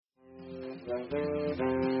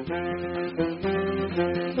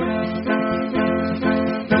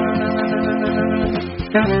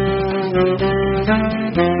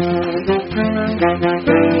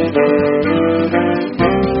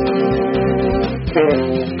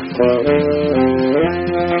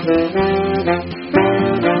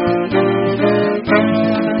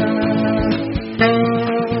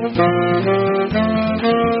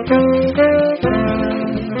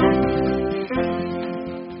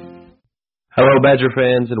Hello, Badger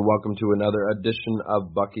fans, and welcome to another edition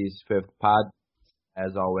of Bucky's Fifth Pod.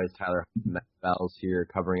 As always, Tyler Bells here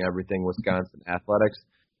covering everything Wisconsin athletics.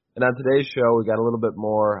 And on today's show, we got a little bit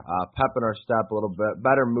more pep in our step, a little bit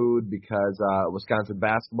better mood because Wisconsin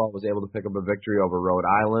basketball was able to pick up a victory over Rhode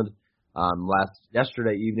Island.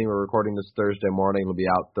 Yesterday evening, we're recording this Thursday morning. It'll be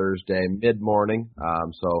out Thursday mid-morning.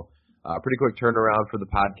 So pretty quick turnaround for the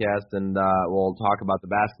podcast, and we'll talk about the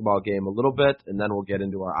basketball game a little bit, and then we'll get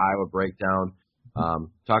into our Iowa breakdown,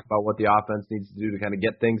 talk about what the offense needs to do to kind of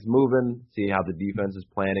get things moving, see how the defense is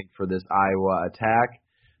planning for this Iowa attack.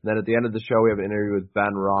 And then at the end of the show, we have an interview with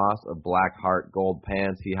Ben Ross of Black Heart Gold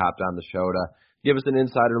Pants. He hopped on the show to give us an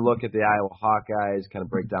insider look at the Iowa Hawkeyes, kind of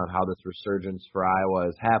break down how this resurgence for Iowa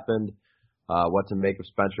has happened, what to make of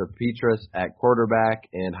Spencer Petras at quarterback,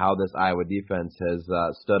 and how this Iowa defense has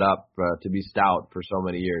stood up to be stout for so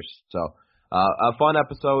many years. So a fun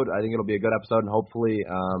episode. I think it'll be a good episode, and hopefully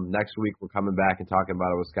next week we're coming back and talking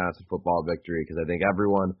about a Wisconsin football victory because I think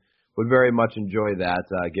everyone would very much enjoy that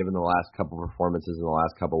given the last couple performances in the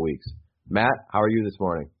last couple weeks. Matt, how are you this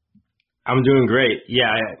morning? I'm doing great.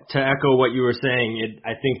 Yeah, to echo what you were saying,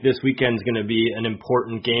 I think this weekend's going to be an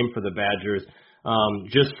important game for the Badgers.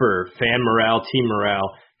 Just for fan morale, team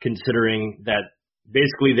morale, considering that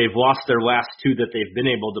basically they've lost their last two that they've been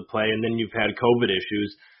able to play, and then you've had COVID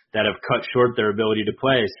issues that have cut short their ability to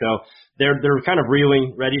play. So they're kind of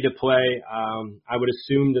reeling, ready to play. I would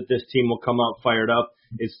assume that this team will come out fired up,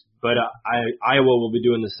 but Iowa will be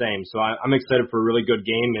doing the same. So I'm excited for a really good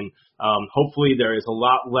game, and hopefully there is a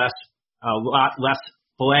lot less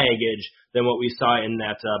flaggage than what we saw in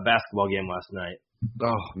that basketball game last night.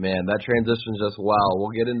 Oh, man, that transitions just well.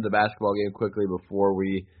 We'll get into the basketball game quickly before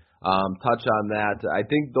we touch on that. I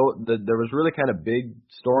think there was really kind of big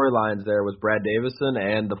storylines there with Brad Davison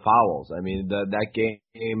and the fouls. I mean, that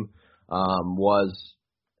game was,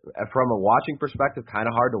 from a watching perspective, kind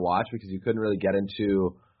of hard to watch because you couldn't really get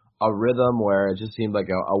into a rhythm where it just seemed like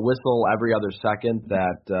a whistle every other second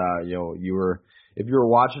that, if you were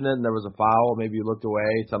watching it and there was a foul, maybe you looked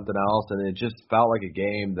away, something else, and it just felt like a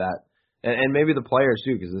game that, and maybe the players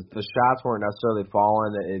too, because the shots weren't necessarily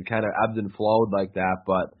falling. It kind of ebbed and flowed like that.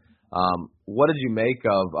 But what did you make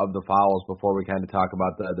of the fouls before we kind of talk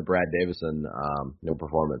about the Brad Davison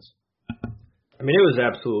performance? I mean, it was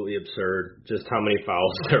absolutely absurd just how many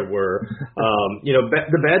fouls there were.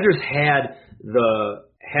 The Badgers had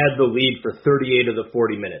the lead for 38 of the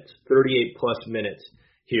 40 minutes, 38 plus minutes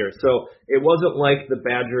here. So it wasn't like the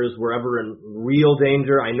Badgers were ever in real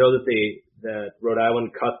danger. I know that Rhode Island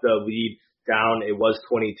cut the lead down. It was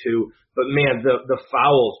 22. But, man, the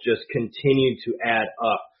fouls just continued to add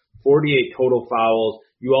up. 48 total fouls.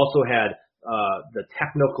 You also had the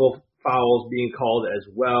technical fouls being called as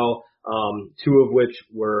well, two of which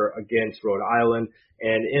were against Rhode Island.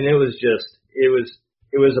 And it was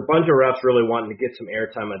a bunch of refs really wanting to get some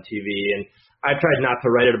airtime on TV. And I tried not to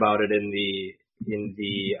write about it in the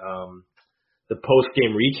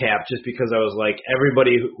post-game recap just because I was like,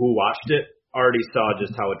 everybody who watched it already saw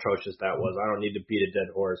just how atrocious that was. I don't need to beat a dead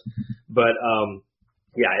horse. But,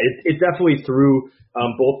 it definitely threw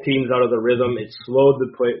both teams out of the rhythm. It slowed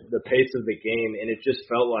the pace of the game, and it just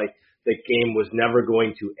felt like the game was never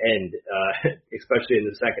going to end, especially in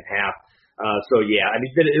the second half.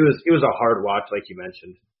 It was a hard watch, like you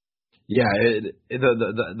mentioned. Yeah,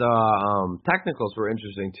 the technicals were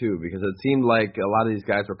interesting too because it seemed like a lot of these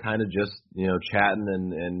guys were kind of just chatting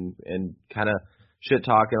and kind of shit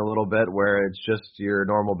talking a little bit, where it's just your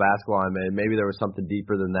normal basketball. I mean, maybe there was something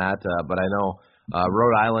deeper than that, but I know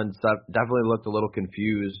Rhode Island definitely looked a little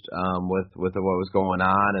confused with what was going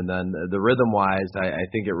on, and then the rhythm wise, I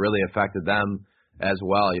think it really affected them as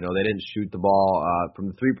well. They didn't shoot the ball from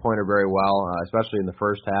the three-pointer very well, especially in the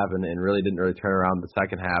first half, and really didn't really turn around the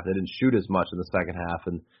second half. They didn't shoot as much in the second half,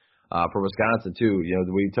 and for Wisconsin too,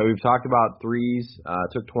 we've talked about threes,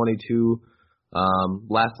 took 22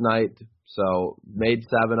 last night, so made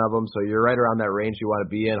 7 of them. So you're right around that range you want to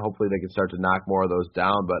be in. Hopefully they can start to knock more of those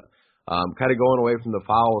down, but kind of going away from the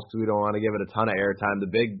fouls, so we don't want to give it a ton of airtime.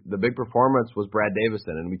 The big performance was Brad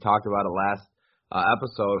Davison, and we talked about it last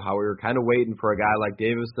episode, how we were kind of waiting for a guy like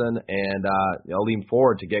Davison and Aleem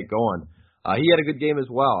Ford to get going. He had a good game as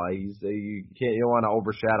well. You don't want to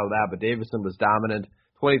overshadow that, but Davison was dominant.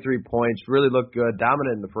 23 points, really looked good,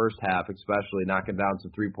 dominant in the first half, especially knocking down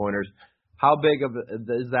some three-pointers. How big of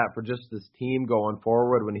is that for just this team going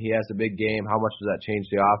forward when he has a big game? How much does that change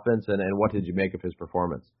the offense, and what did you make of his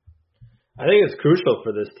performance? I think it's crucial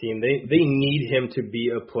for this team. They need him to be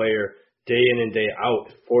a player day in and day out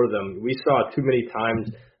for them. We saw too many times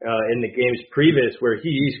in the games previous where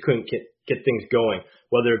he just couldn't get things going,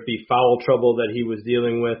 whether it be foul trouble that he was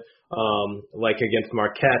dealing with, like against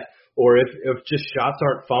Marquette, or if just shots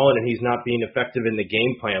aren't falling and he's not being effective in the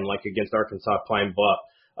game plan, like against Arkansas Pine Bluff.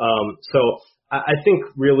 So I think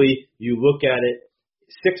really you look at it,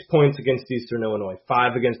 6 points against Eastern Illinois,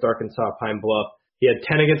 5 against Arkansas Pine Bluff. He had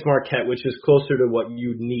 10 against Marquette, which is closer to what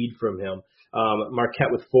you need from him.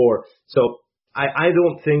 Marquette with 4. So I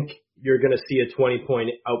don't think you're going to see a 20-point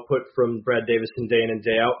output from Brad Davison day in and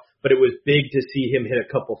day out, but it was big to see him hit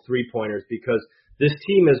a couple three-pointers because this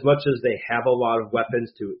team, as much as they have a lot of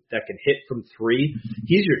weapons that can hit from 3,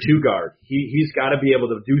 he's your 2 guard. He's got to be able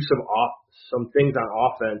to do some things on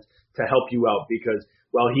offense to help you out because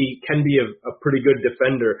while he can be a pretty good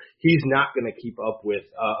defender, he's not going to keep up with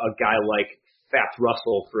a guy like Fats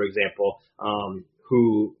Russell, for example,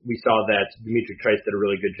 who we saw that Dimitri Trice did a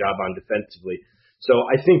really good job on defensively. So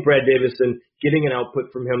I think Brad Davison, getting an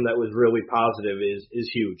output from him that was really positive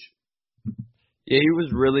is huge. Yeah, he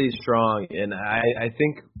was really strong, and I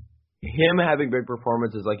think him having big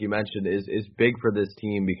performances, like you mentioned, is big for this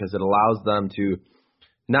team because it allows them to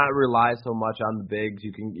not rely so much on the bigs.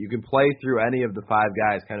 You can play through any of the 5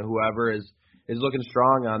 guys, kind of whoever is looking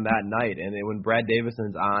strong on that night. And when Brad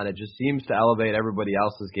Davison's on, it just seems to elevate everybody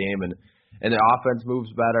else's game, and the offense moves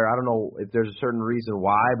better. I don't know if there's a certain reason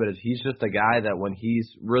why, but he's just a guy that when he's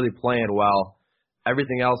really playing well,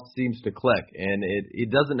 everything else seems to click. And it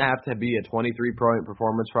doesn't have to be a 23-point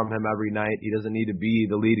performance from him every night. He doesn't need to be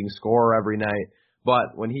the leading scorer every night.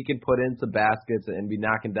 But when he can put in some baskets and be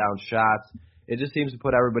knocking down shots, it just seems to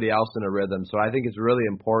put everybody else in a rhythm. So I think it's really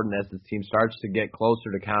important as this team starts to get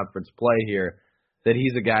closer to conference play here that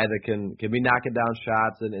he's a guy that can be knocking down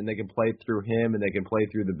shots and they can play through him and they can play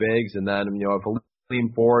through the bigs. And then, if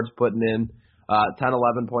Aleem Ford's putting in 10,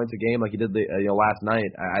 11 points a game like he did last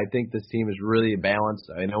night, I think this team is really balanced.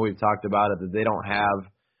 I know we've talked about it, that they don't have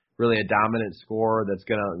really a dominant scorer that's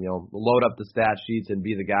going to load up the stat sheets and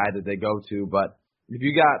be the guy that they go to. But if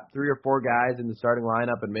you got 3 or 4 guys in the starting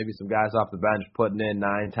lineup and maybe some guys off the bench putting in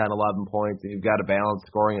 9, 10, 11 points, and you've got a balanced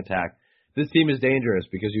scoring attack, this team is dangerous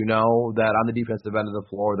because you know that on the defensive end of the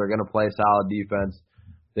floor, they're going to play solid defense.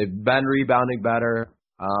 They've been rebounding better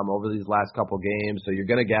over these last couple games, so you're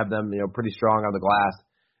going to have them pretty strong on the glass.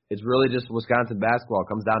 It's really just Wisconsin basketball. It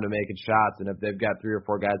comes down to making shots, and if they've got 3 or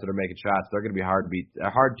 4 guys that are making shots, they're going to be a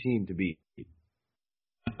hard team to beat.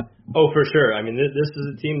 Oh, for sure. I mean, this is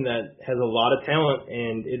a team that has a lot of talent,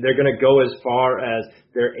 and they're going to go as far as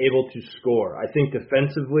they're able to score. I think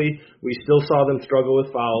defensively, we still saw them struggle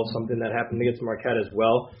with fouls, something that happened against Marquette as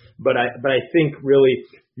well. But I think really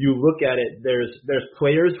you look at it, there's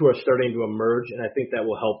players who are starting to emerge, and I think that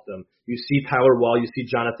will help them. You see Tyler Wall, you see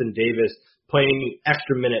Jonathan Davis playing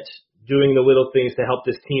extra minutes, doing the little things to help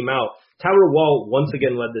this team out. Tyler Wall once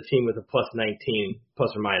again led the team with a plus 19,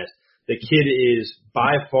 plus or minus. The kid is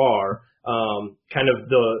by far kind of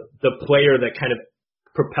the player that kind of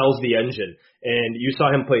propels the engine. And you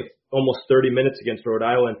saw him play almost 30 minutes against Rhode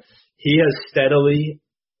Island. He has steadily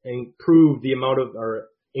increased the amount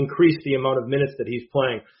of minutes that he's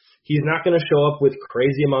playing. He's not going to show up with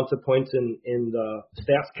crazy amounts of points in the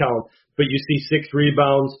stats count, but you see 6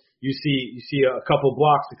 rebounds, you see a couple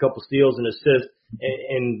blocks, a couple steals, and assists,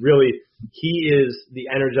 and really he is the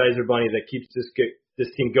Energizer Bunny that keeps this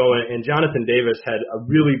team going. And Jonathan Davis had a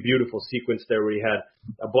really beautiful sequence there where he had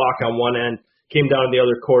a block on one end, came down the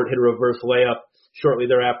other court, hit a reverse layup, shortly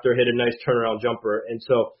thereafter hit a nice turnaround jumper. And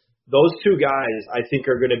so those 2 guys I think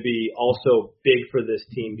are going to be also big for this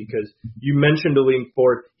team because you mentioned Aleem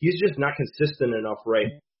Ford. He's just not consistent enough right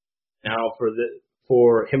now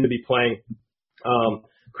for him to be playing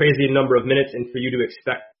crazy number of minutes and for you to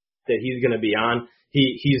expect that he's going to be on.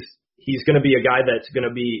 He's going to be a guy that's going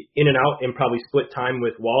to be in and out and probably split time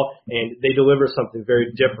with Wall, and they deliver something very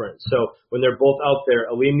different. So when they're both out there,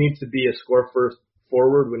 Aleem needs to be a score first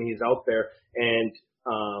forward when he's out there, and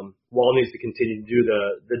Wall needs to continue to do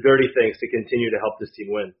the dirty things to continue to help this team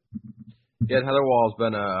win. Yeah, Tyler Wall's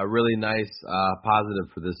been a really nice positive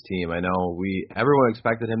for this team. I know everyone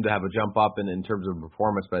expected him to have a jump up in terms of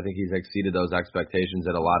performance, but I think he's exceeded those expectations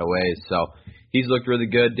in a lot of ways. So he's looked really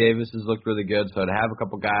good. Davis has looked really good. So to have a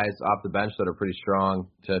couple guys off the bench that are pretty strong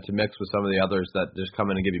to mix with some of the others that just come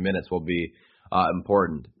in and give you minutes will be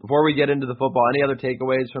important. Before we get into the football, any other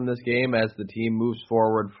takeaways from this game as the team moves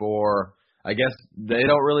forward for, I guess they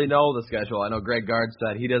don't really know the schedule. I know Greg Gard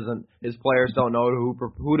said his players don't know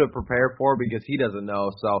who to prepare for because he doesn't know.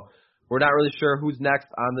 So we're not really sure who's next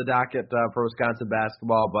on the docket for Wisconsin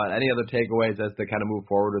basketball, but any other takeaways as they kind of move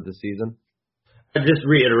forward with the season? I just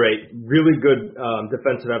reiterate, really good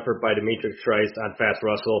defensive effort by Demetric Trice on Fast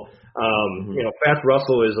Russell. Fast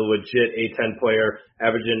Russell is a legit A-10 player,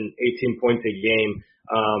 averaging 18 points a game,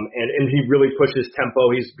 and he really pushes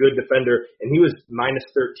tempo. He's a good defender, and he was minus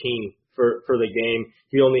 13 for the game.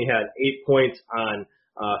 He only had 8 points on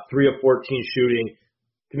 3 of 14 shooting.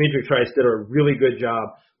 Demetric Trice did a really good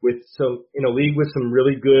job in a league with some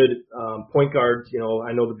really good point guards.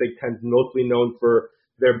 I know the Big Ten's mostly known for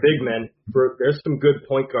their big men. There's some good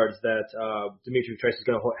point guards that Demetric Trice is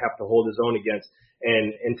going to have to hold his own against,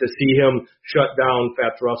 and to see him shut down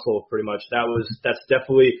Fats Russell pretty much, that's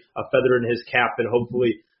definitely a feather in his cap, and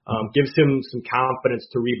hopefully gives him some confidence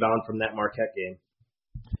to rebound from that Marquette game.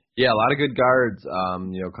 Yeah, a lot of good guards,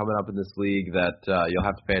 coming up in this league that you'll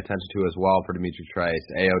have to pay attention to as well for Demetric Trice.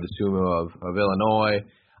 Ayo Dosunmu of Illinois.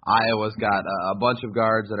 Iowa's got a bunch of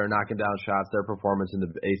guards that are knocking down shots. Their performance in the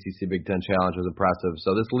ACC Big Ten Challenge was impressive.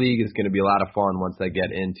 So this league is going to be a lot of fun once they get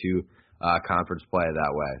into conference play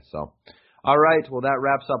that way. So, all right, well, that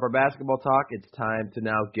wraps up our basketball talk. It's time to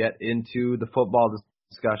now get into the football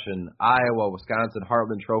discussion. Iowa, Wisconsin,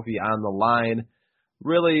 Heartland Trophy on the line.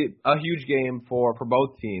 Really a huge game for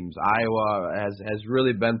both teams. Iowa has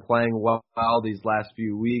really been playing well these last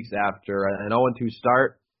few weeks after an 0-2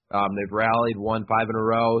 start. They've rallied, won 5 in a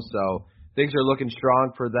row, so things are looking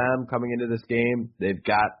strong for them coming into this game. They've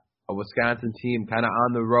got a Wisconsin team kind of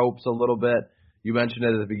on the ropes a little bit. You mentioned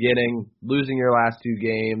it at the beginning, losing your last 2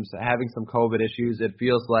 games, having some COVID issues. It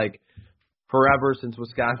feels like forever since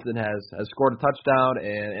Wisconsin has scored a touchdown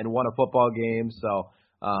and won a football game. So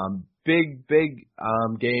big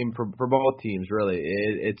game for both teams, really.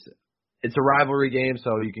 It's a rivalry game,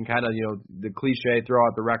 so you can kind of, the cliche, throw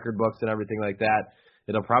out the record books and everything like that.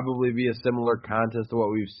 It'll probably be a similar contest to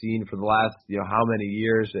what we've seen for the last, how many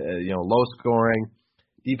years, low scoring,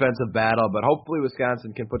 defensive battle, but hopefully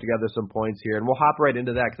Wisconsin can put together some points here, and we'll hop right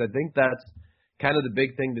into that because I think that's kind of the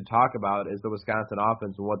big thing to talk about is the Wisconsin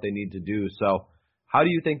offense and what they need to do. So how do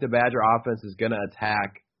you think the Badger offense is going to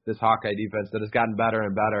attack this Hawkeye defense that has gotten better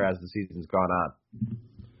and better as the season's gone on?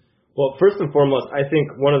 Well, first and foremost, I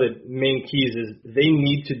think one of the main keys is they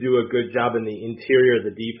need to do a good job in the interior of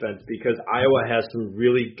the defense because Iowa has some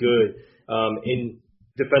really good in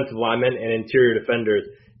defensive linemen and interior defenders.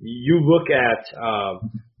 You look at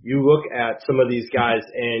some of these guys,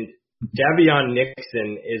 and Davion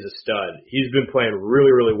Nixon is a stud. He's been playing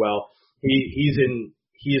really, really well. He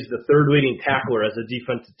is the third leading tackler as a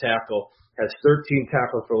defensive tackle, has 13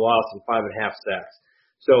 tackles for loss and 5.5 sacks.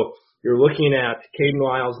 So you're looking at Caden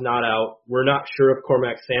Lyles not out. We're not sure if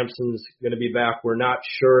Cormac Sampson's going to be back. We're not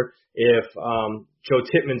sure if Joe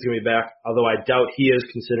Tittman's going to be back, although I doubt he is,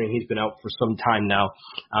 considering he's been out for some time now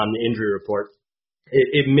on the injury report.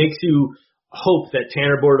 It makes you hope that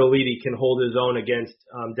Tanner Bortolini can hold his own against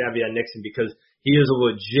Davion Nixon because he is a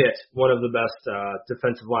legit one of the best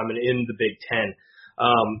defensive linemen in the Big Ten.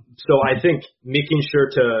 So I think making sure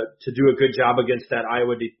to do a good job against that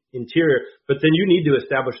Iowa interior, but then you need to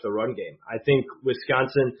establish the run game. I think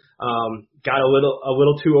Wisconsin got a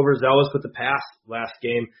little too overzealous with the pass last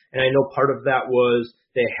game, and I know part of that was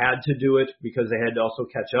they had to do it because they had to also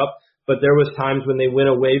catch up, but there was times when they went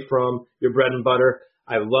away from your bread and butter.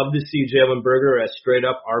 I love to see Jalen Berger as straight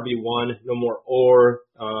up RB1, no more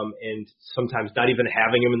and sometimes not even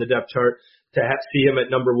having him in the depth chart. To see him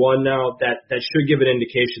at number 1 now, that should give an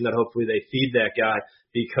indication that hopefully they feed that guy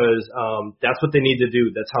because that's what they need to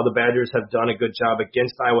do. That's how the Badgers have done a good job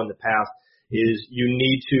against Iowa in the past is you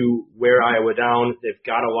need to wear Iowa down. They've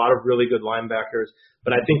got a lot of really good linebackers,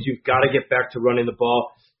 but I think you've got to get back to running the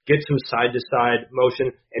ball, get some side-to-side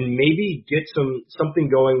motion, and maybe get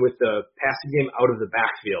something going with the passing game out of the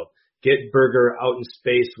backfield. Get Berger out in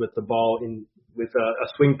space with the ball with a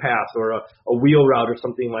swing pass or a wheel route or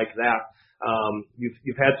something like that.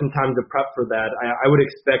 You've had some time to prep for that. I would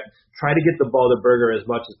expect try to get the ball to Berger as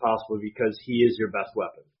much as possible because he is your best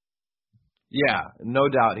weapon. Yeah, no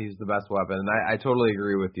doubt he's the best weapon, and I totally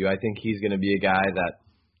agree with you. I think he's going to be a guy that,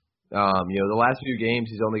 the last few games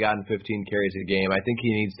he's only gotten 15 carries a game. I think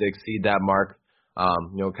he needs to exceed that mark,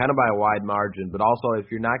 kind of by a wide margin. But also, if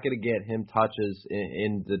you're not going to get him touches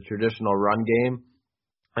in the traditional run game,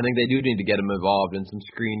 I think they do need to get him involved in some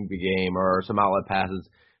screen game or some outlet passes.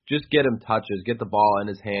 Just get him touches, get the ball in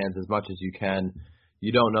his hands as much as you can.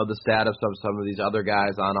 You don't know the status of some of these other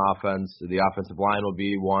guys on offense. The offensive line will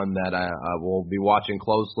be one that I will be watching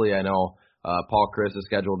closely. I know Paul Chryst is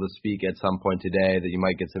scheduled to speak at some point today, that you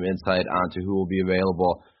might get some insight onto who will be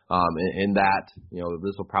available in that.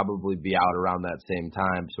 This will probably be out around that same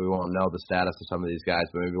time, so we won't know the status of some of these guys,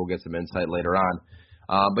 but maybe we'll get some insight later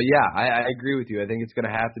on. But yeah, I agree with you. I think it's going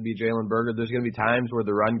to have to be Jalen Berger. There's going to be times where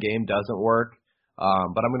the run game doesn't work, but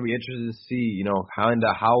I'm going to be interested to see,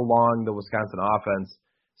 how long the Wisconsin offense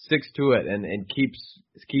sticks to it and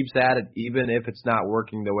keeps at it, even if it's not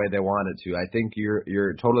working the way they want it to. I think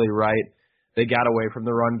you're totally right. They got away from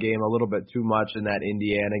the run game a little bit too much in that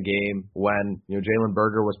Indiana game when Jalen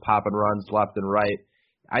Berger was popping runs left and right.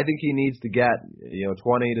 I think he needs to get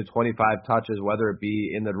 20 to 25 touches, whether it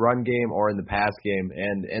be in the run game or in the pass game.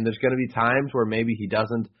 And there's going to be times where maybe he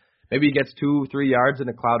doesn't. Maybe he gets 2-3 yards in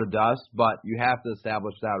a cloud of dust, but you have to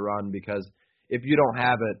establish that run, because if you don't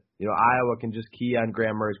have it, Iowa can just key on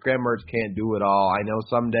Graham Mertz. Graham Mertz can't do it all. I know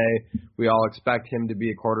someday we all expect him to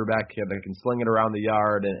be a quarterback that can sling it around the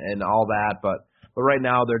yard and all that, but right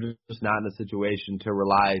now they're just not in a situation to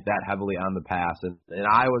rely that heavily on the pass. And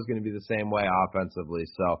Iowa's going to be the same way offensively.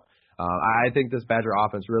 So I think this Badger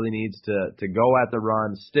offense really needs to go at the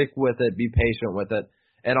run, stick with it, be patient with it,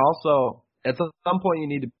 and also at some point you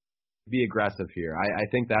need to be aggressive here. I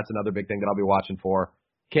think that's another big thing that I'll be watching for.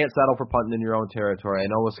 Can't settle for punting in your own territory. I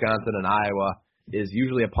know Wisconsin and Iowa is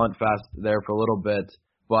usually a punt fest there for a little bit,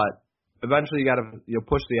 but eventually you got to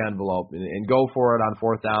push the envelope and go for it on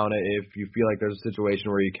fourth down if you feel like there's a situation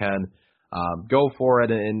where you can. Go for it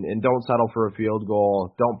and don't settle for a field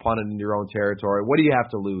goal. Don't punt it in your own territory. What do you have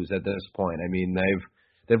to lose at this point? I mean,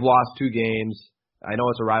 they've lost 2 games. I know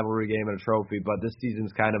it's a rivalry game and a trophy, but this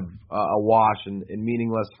season's kind of a wash and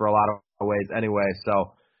meaningless for a lot of ways anyway.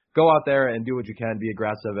 So go out there and do what you can, be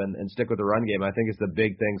aggressive, and stick with the run game. I think it's the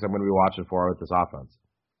big things I'm going to be watching for with this offense.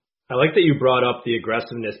 I like that you brought up the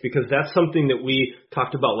aggressiveness, because that's something that we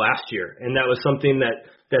talked about last year, and that was something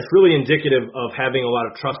that's really indicative of having a lot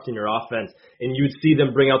of trust in your offense. And you'd see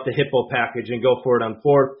them bring out the hippo package and go for it on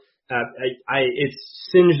fourth. It's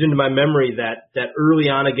singed into my memory that early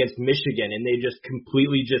on against Michigan, and they just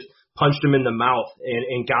completely just punched them in the mouth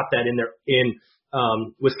and got that in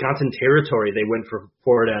Wisconsin territory. They went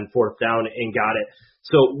for it on fourth down and got it.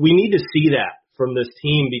 So we need to see that from this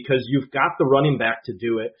team, because you've got the running back to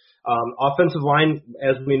do it. Offensive line,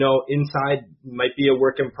 as we know, inside might be a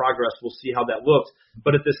work in progress. We'll see how that looks.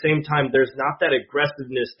 But at the same time, there's not that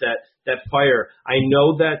aggressiveness, that fire. I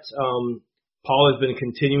know that Paul has been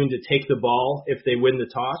continuing to take the ball if they win the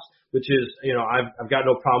toss, which is, I've got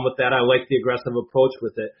no problem with that. I like the aggressive approach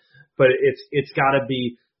with it. But it's got to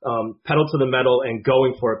be pedal to the metal and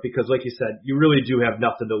going for it, because like you said, you really do have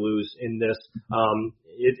nothing to lose in this.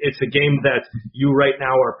 It's a game that you right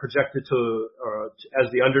now are projected to,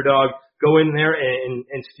 as the underdog, go in there and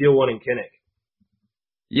steal one in Kinnick.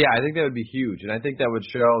 Yeah, I think that would be huge, and I think that would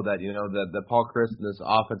show that that Paul Chryst and this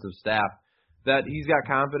offensive staff, that he's got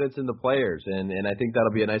confidence in the players, and I think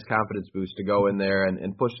that'll be a nice confidence boost to go in there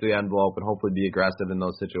and push the envelope and hopefully be aggressive in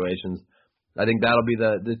those situations. I think that'll be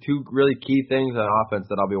the 2 really key things on offense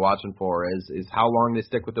that I'll be watching for is how long they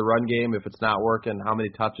stick with the run game. If it's not working, how many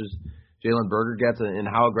touches Jalen Berger gets, and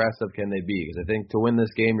how aggressive can they be? Because I think to win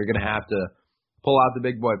this game, you're going to have to pull out the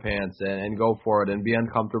big boy pants and go for it and be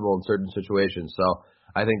uncomfortable in certain situations. So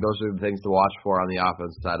I think those are the things to watch for on the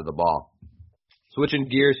offensive side of the ball. Switching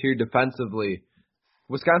gears here defensively,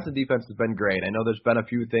 Wisconsin defense has been great. I know there's been a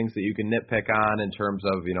few things that you can nitpick on in terms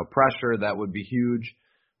of pressure. That would be huge.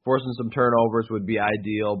 Forcing some turnovers would be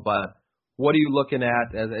ideal, but what are you looking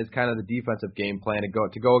at as kind of the defensive game plan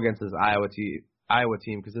to go against this Iowa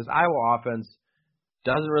team? Because this Iowa offense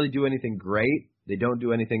doesn't really do anything great. They don't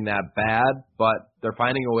do anything that bad, but they're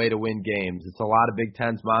finding a way to win games. It's a lot of Big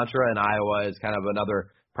Ten's mantra, and Iowa is kind of another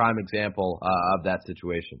prime example of that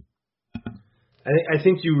situation. I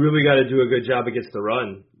think you really got to do a good job against the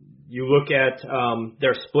run. You look at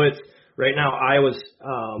their splits. Right now, Iowa's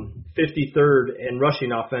 53rd in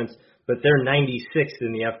rushing offense, but they're 96th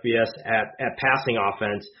in the FBS at passing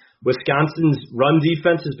offense. Wisconsin's run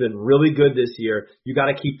defense has been really good this year. You got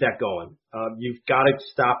to keep that going. You've got to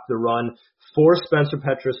stop the run. Force Spencer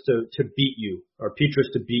Petras to beat you, or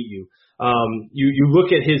Petras to beat you. You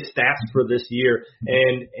look at his stats for this year,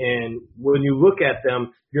 and when you look at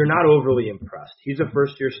them, you're not overly impressed. He's a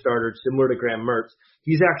first-year starter, similar to Graham Mertz.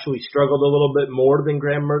 He's actually struggled a little bit more than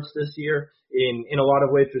Graham Mertz this year in a lot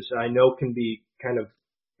of ways, which I know can be kind of,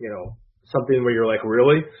 something where you're like,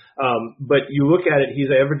 really? But you look at it, he's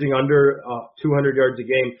averaging under 200 yards a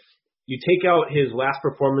game. You take out his last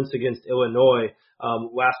performance against Illinois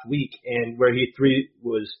last week, and where he threw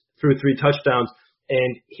 3 touchdowns,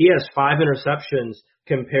 and he has 5 interceptions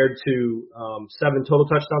compared to 7 total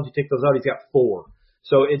touchdowns. You take those out, he's got 4.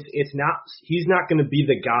 So he's not going to be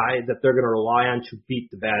the guy that they're going to rely on to beat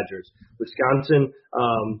the Badgers. Wisconsin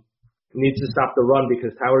needs to stop the run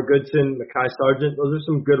because Tyler Goodson, Mekhi Sargent, those are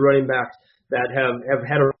some good running backs that have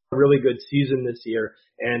had a really good season this year.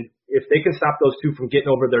 And if they can stop those two from getting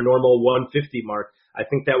over their normal 150 mark, I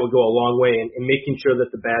think that will go a long way in making sure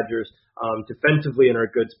that the Badgers defensively are in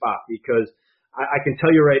a good spot, because I can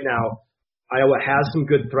tell you right now, Iowa has some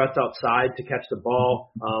good threats outside to catch the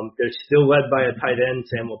ball. They're still led by a tight end,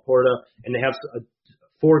 Sam Laporta, and they have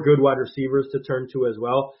 4 good wide receivers to turn to as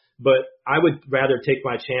well. But I would rather take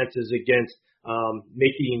my chances against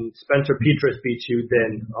making Spencer Petras beat you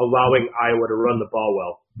than allowing Iowa to run the ball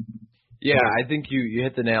well. Yeah, I think you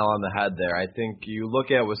hit the nail on the head there. I think you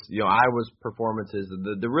look at Iowa's performances,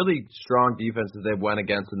 the really strong defenses they've went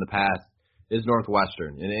against in the past is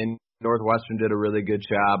Northwestern. And Northwestern did a really good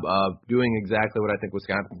job of doing exactly what I think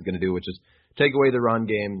Wisconsin's going to do, which is take away the run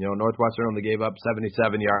game. Northwestern only gave up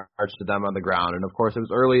 77 yards to them on the ground. And, of course, it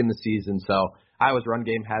was early in the season, so Iowa's run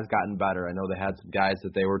game has gotten better. I know they had some guys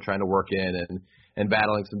that they were trying to work in and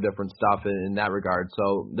battling some different stuff in that regard.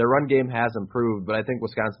 So their run game has improved, but I think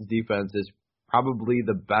Wisconsin's defense is probably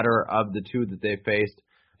the better of the two that they've faced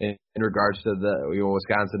in regards to the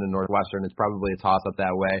Wisconsin and Northwestern. It's probably a toss-up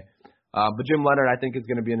that way. But Jim Leonhard, I think, is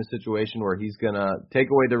going to be in a situation where he's going to take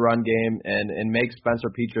away the run game and make Spencer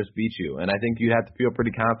Petras beat you. And I think you have to feel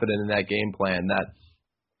pretty confident in that game plan, that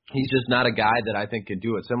he's just not a guy that I think can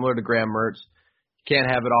do it. Similar to Graham Mertz, you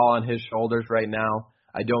can't have it all on his shoulders right now.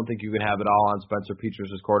 I don't think you can have it all on Spencer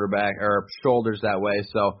Petras' quarterback or shoulders that way.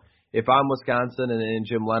 So if I'm Wisconsin and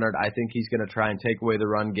Jim Leonhard, I think he's going to try and take away the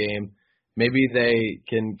run game. Maybe they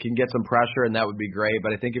can get some pressure, and that would be great.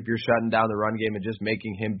 But I think if you're shutting down the run game and just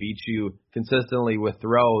making him beat you consistently with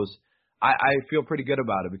throws, I feel pretty good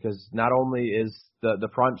about it, because not only is the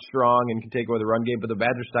front strong and can take away the run game, but the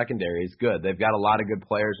Badgers secondary is good. They've got a lot of good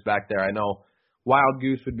players back there. I know Wild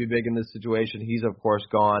Goose would be big in this situation. He's, of course,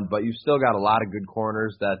 gone. But you've still got a lot of good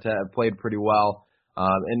corners that have played pretty well.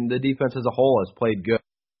 And the defense as a whole has played good.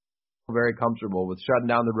 Very comfortable with shutting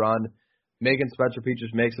down the run, making Spencer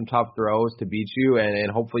Petras make some tough throws to beat you, and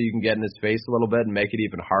hopefully you can get in his face a little bit and make it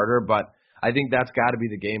even harder. But I think that's got to be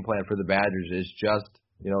the game plan for the Badgers, is just,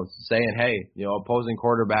 saying, hey, opposing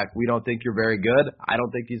quarterback, we don't think you're very good. I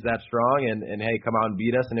don't think he's that strong, and hey, come out and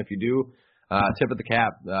beat us. And if you do, tip of the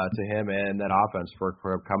cap to him and that offense for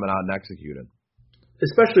coming out and executing.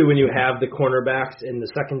 Especially when you have the cornerbacks in the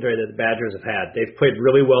secondary that the Badgers have had. They've played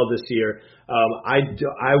really well this year.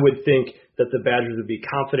 I would think that the Badgers would be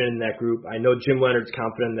confident in that group. I know Jim Leonhard's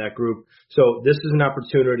confident in that group. So this is an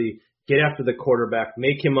opportunity. Get after the quarterback.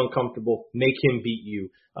 Make him uncomfortable. Make him beat you.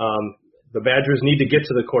 The Badgers need to get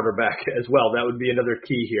to the quarterback as well. That would be another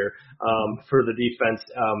key here for the defense,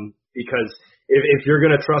 because if you're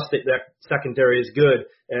going to trust that secondary is good,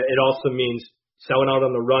 it also means selling out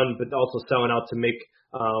on the run, but also selling out to make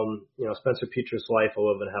Spencer Petras' life a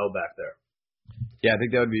little bit hell back there. Yeah, I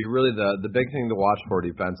think that would be really the big thing to watch for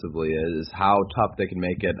defensively, is how tough they can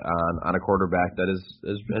make it on a quarterback that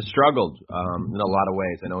has struggled in a lot of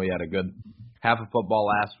ways. I know he had a good half of football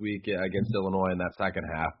last week against Illinois in that second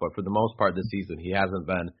half, but for the most part this season he hasn't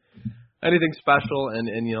been anything special. And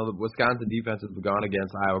the Wisconsin defense has gone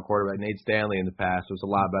against Iowa quarterback Nate Stanley in the past was a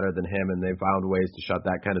lot better than him, and they found ways to shut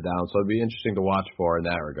that kind of down. So it'd be interesting to watch for in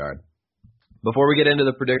that regard. Before we get into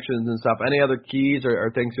the predictions and stuff, any other keys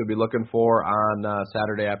or things you'll be looking for on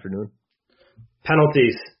Saturday afternoon?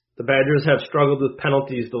 Penalties. The Badgers have struggled with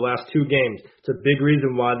penalties the last 2 games. It's a big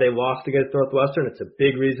reason why they lost against Northwestern. It's a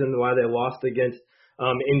big reason why they lost against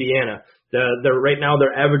Indiana. Right now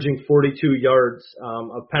they're averaging 42 yards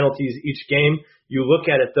of penalties each game. You look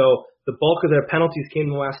at it, though, the bulk of their penalties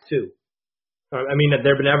came in the last 2.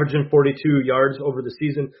 They've been averaging 42 yards over the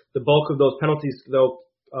season. The bulk of those penalties, though,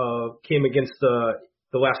 came against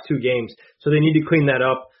the last 2 games. So they need to clean that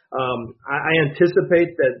up. I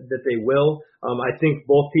anticipate that they will. I think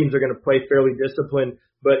both teams are going to play fairly disciplined,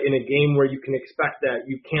 but in a game where you can expect that,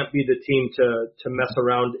 you can't be the team to mess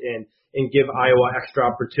around and give Iowa extra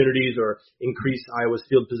opportunities or increase Iowa's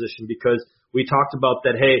field position, because we talked about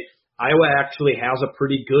that, hey, Iowa actually has a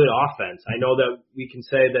pretty good offense. I know that we can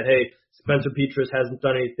say that, hey, Spencer Petras hasn't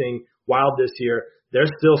done anything wild this year.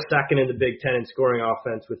 They're still second in the Big Ten in scoring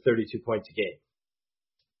offense with 32 points a game.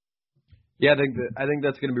 Yeah, I think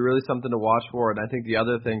that's going to be really something to watch for, and I think the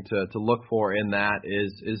other thing to look for in that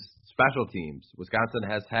is special teams. Wisconsin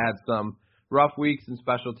has had some rough weeks in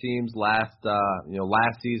special teams. Last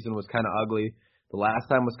season was kind of ugly. The last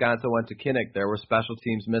time Wisconsin went to Kinnick, there were special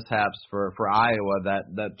teams mishaps for Iowa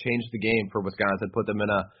that changed the game for Wisconsin, put them in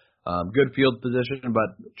a good field position. But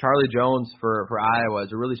Charlie Jones for Iowa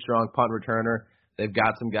is a really strong punt returner. They've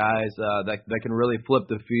got some guys that can really flip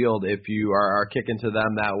the field if you are kicking to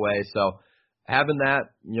them that way. So having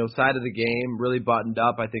that, side of the game really buttoned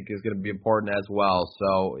up, I think is going to be important as well.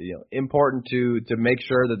 So, important to make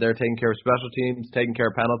sure that they're taking care of special teams, taking care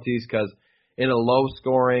of penalties, because in a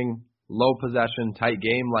low-scoring, low-possession, tight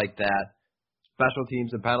game like that, special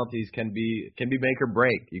teams and penalties can be make or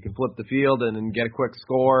break. You can flip the field and get a quick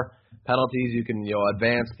score. Penalties, you can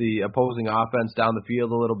advance the opposing offense down the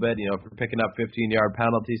field a little bit. If you're picking up 15-yard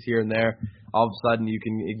penalties here and there, all of a sudden you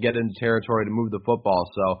can get into territory to move the football.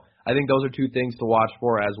 So I think those are two things to watch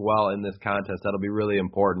for as well in this contest. That'll be really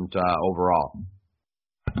important overall.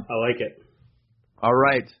 I like it. All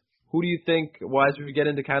right. Who do you think, as we get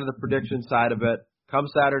into kind of the prediction side of it, come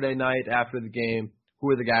Saturday night after the game, who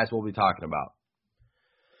are the guys we'll be talking about?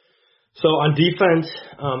 So on defense,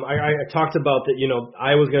 I talked about that,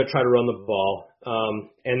 Iowa's going to try to run the ball,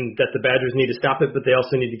 and that the Badgers need to stop it, but they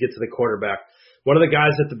also need to get to the quarterback. One of the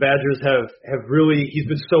guys that the Badgers have really, he's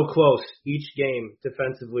been so close each game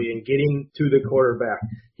defensively and getting to the quarterback.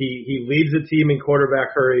 He leads the team in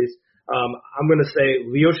quarterback hurries. I'm going to say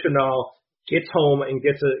Leo Chenal gets home and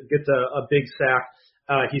gets a big sack.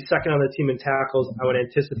 He's second on the team in tackles. I would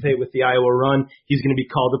anticipate with the Iowa run, he's going to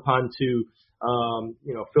be called upon to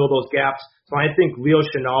fill those gaps. So I think Leo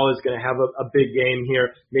Chenal is going to have a big game here.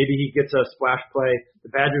 Maybe he gets a splash play. The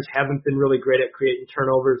Badgers haven't been really great at creating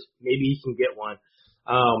turnovers. Maybe he can get one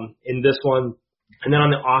in this one. And then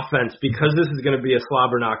on the offense, because this is going to be a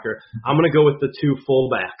slobber knocker, I'm going to go with the two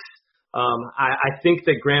fullbacks. I think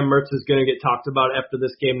that Graham Mertz is going to get talked about after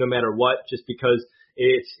this game no matter what, just because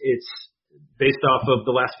it's based off of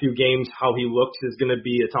the last few games, how he looks is going to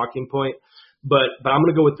be a talking point. But I'm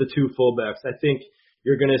going to go with the two fullbacks. I think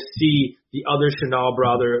you're going to see the other Chenal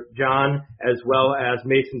brother, John, as well as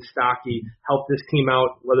Mason Stockey, help this team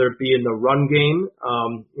out, whether it be in the run game,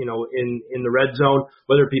 in the red zone,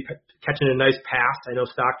 whether it be catching a nice pass. I know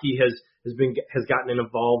Stockey has gotten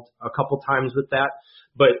involved a couple times with that.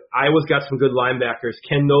 But Iowa's got some good linebackers.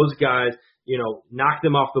 Can those guys, knock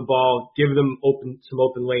them off the ball, give them some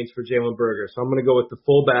open lanes for Jalen Berger? So I'm going to go with the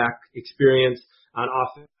fullback experience on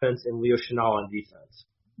offense and Leo Chenal on defense.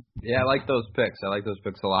 Yeah, I like those picks. I like those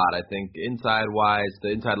picks a lot. I think inside-wise, the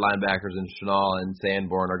inside linebackers in Chenal and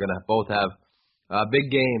Sanborn are going to both have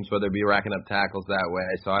big games, whether it be racking up tackles that way.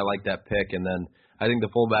 So I like that pick. And then I think the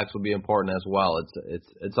fullbacks will be important as well.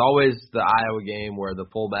 It's always the Iowa game where the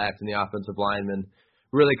fullbacks and the offensive linemen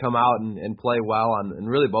really come out and play well on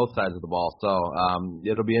really both sides of the ball. So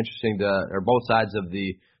it'll be interesting or both sides of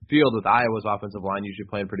the field with Iowa's offensive line usually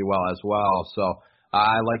playing pretty well as well. So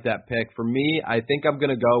I like that pick. For me, I think I'm going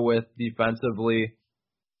to go with defensively.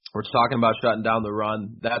 We're talking about shutting down the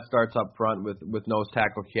run. That starts up front with nose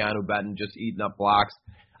tackle Keanu Benton just eating up blocks.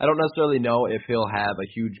 I don't necessarily know if he'll have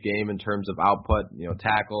a huge game in terms of output,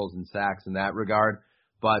 tackles and sacks in that regard.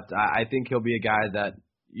 But I think he'll be a guy that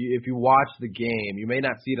if you watch the game, you may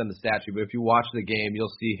not see it on the stat sheet, but if you watch the game,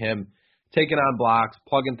 you'll see him taking on blocks,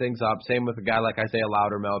 plugging things up. Same with a guy like Isaiah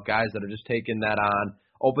Loudermilk, guys that are just taking that on,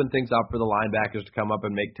 open things up for the linebackers to come up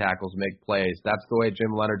and make tackles, make plays. That's the way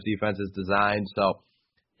Jim Leonard's defense is designed. So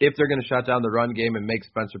if they're going to shut down the run game and make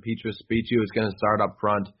Spencer Petras beat you, it's going to start up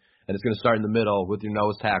front, and it's going to start in the middle with your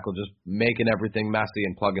nose tackle, just making everything messy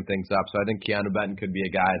and plugging things up. So I think Keanu Benton could be a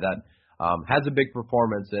guy that has a big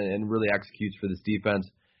performance and really executes for this defense.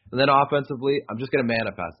 And then offensively, I'm just going to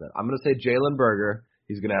manifest it. I'm going to say Jalen Berger.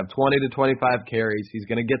 He's going to have 20 to 25 carries. He's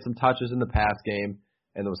going to get some touches in the pass game,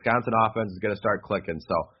 and the Wisconsin offense is going to start clicking.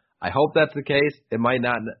 So I hope that's the case. It might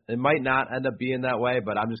not end up being that way,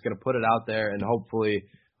 but I'm just going to put it out there, and hopefully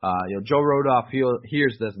Joe Rodolph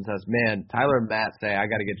hears this and says, man, Tyler and Matt say I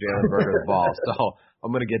got to get Jalen Berger the ball. So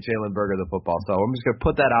I'm going to get Jalen Berger the football. So I'm just going to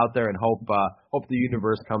put that out there and hope the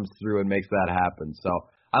universe comes through and makes that happen. So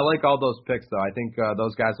I like all those picks, though. I think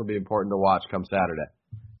those guys will be important to watch come Saturday.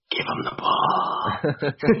 Give him the ball.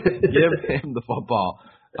 Give him the football.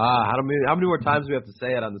 How many more times do we have to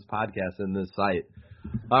say it on this podcast and this site?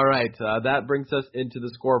 All right, that brings us into the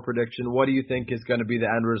score prediction. What do you think is going to be the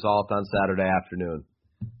end result on Saturday afternoon?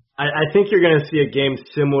 I think you're going to see a game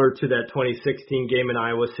similar to that 2016 game in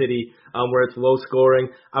Iowa City where it's low scoring.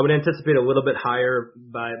 I would anticipate a little bit higher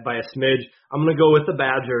by a smidge. I'm going to go with the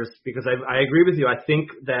Badgers because I agree with you. I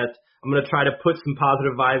think that I'm going to try to put some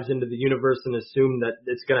positive vibes into the universe and assume that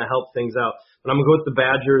it's going to help things out. But I'm going to go with the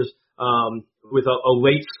Badgers with a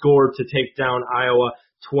late score to take down Iowa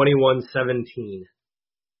 21-17.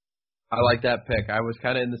 I like that pick. I was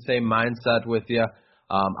kind of in the same mindset with you.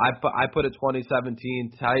 I put a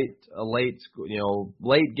 2017 tight, a late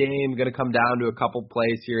game, going to come down to a couple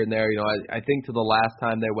plays here and there. I think to the last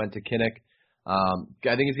time they went to Kinnick,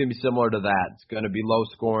 I think it's going to be similar to that. It's going to be low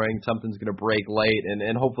scoring. Something's going to break late,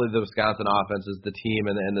 and hopefully the Wisconsin offense is the team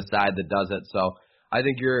and the side that does it. So I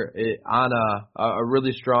think you're on a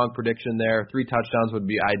really strong prediction there. 3 touchdowns would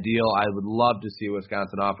be ideal. I would love to see a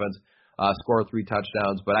Wisconsin offense score 3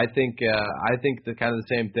 touchdowns, but I think the kind of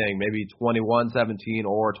the same thing, maybe 21-17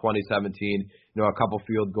 or 20-17. A couple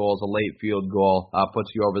field goals, a late field goal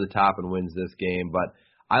puts you over the top and wins this game. But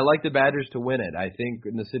I like the Badgers to win it. I think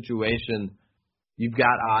in the situation, you've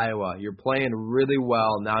got Iowa. You're playing really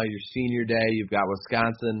well now. Your senior day. You've got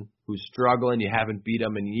Wisconsin, who's struggling. You haven't beat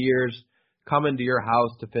them in years. Coming to your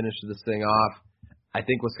house to finish this thing off. I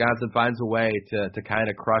think Wisconsin finds a way to kind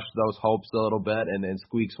of crush those hopes a little bit and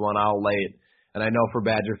squeaks one out late. And I know for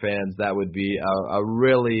Badger fans that would be a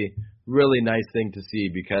really, really nice thing to see,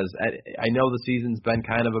 because I know the season's been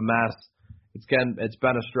kind of a mess. It's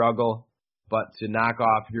been a struggle, but to knock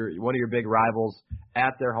off one of your big rivals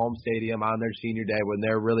at their home stadium on their senior day when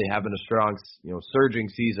they're really having a strong, surging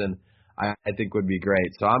season, I think would be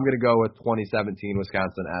great. So I'm going to go with 2017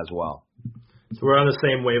 Wisconsin as well. So we're on the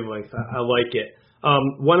same wavelength. I like it.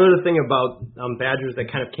 One other thing about Badgers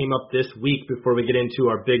that kind of came up this week before we get into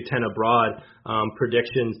our Big Ten abroad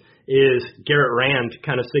predictions is Garrett Rand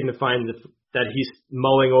kind of signifying that he's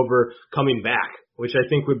mulling over coming back, which I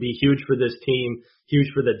think would be huge for this team, huge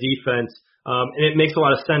for the defense. And it makes a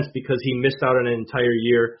lot of sense because he missed out on an entire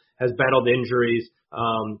year, has battled injuries,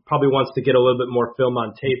 probably wants to get a little bit more film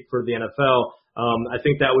on tape for the NFL. I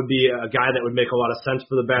think that would be a guy that would make a lot of sense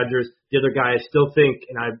for the Badgers. The other guy I still think,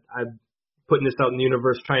 and I'm putting this out in the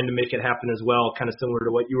universe, trying to make it happen as well, kind of similar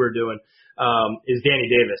to what you were doing, is Danny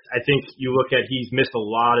Davis. I think you look at, he's missed a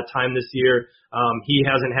lot of time this year. He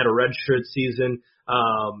hasn't had a redshirt season,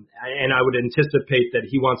 and I would anticipate that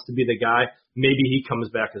he wants to be the guy. Maybe he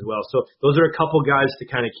comes back as well. So those are a couple guys to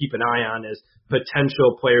kind of keep an eye on as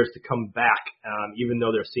potential players to come back, even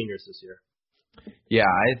though they're seniors this year. Yeah,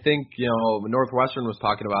 I think, Northwestern was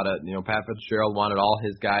talking about it. Pat Fitzgerald wanted all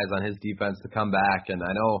his guys on his defense to come back, and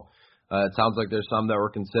I know it sounds like there's some that were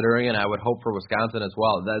considering, and I would hope for Wisconsin as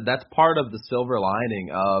well. That's part of the silver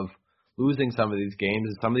lining of losing some of these games,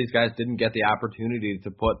 is some of these guys didn't get the opportunity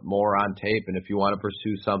to put more on tape, and if you want to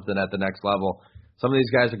pursue something at the next level, some of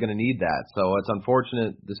these guys are going to need that. So it's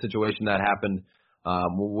unfortunate the situation that happened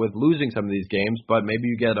with losing some of these games, but maybe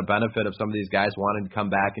you get a benefit of some of these guys wanting to come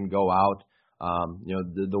back and go out.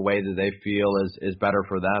 The way that they feel is better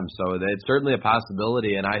for them. So it's certainly a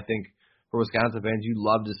possibility, and I think for Wisconsin fans, you'd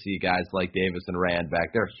love to see guys like Davis and Rand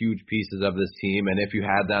back. They're huge pieces of this team, and if you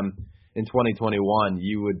had them in 2021,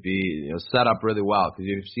 you would be set up really well, because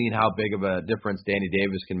you've seen how big of a difference Danny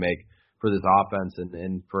Davis can make for this offense,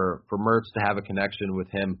 and for Mertz to have a connection with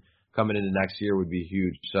him coming into next year would be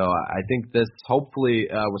huge. So I think this, hopefully,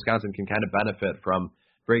 Wisconsin can kind of benefit from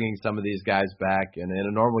bringing some of these guys back. And in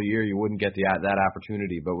a normal year, you wouldn't get that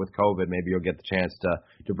opportunity, but with COVID, maybe you'll get the chance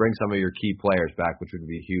to bring some of your key players back, which would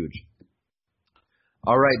be huge.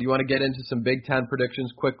 All right, do you want to get into some Big Ten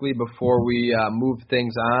predictions quickly before we move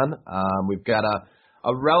things on? We've got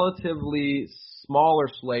a relatively smaller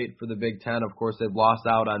slate for the Big Ten. Of course, they've lost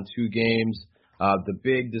out on 2 games. The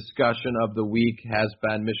big discussion of the week has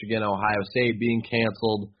been Michigan, Ohio State being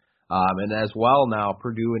canceled, and as well now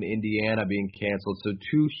Purdue and Indiana being canceled. So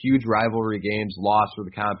 2 huge rivalry games lost for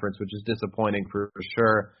the conference, which is disappointing for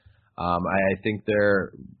sure. I think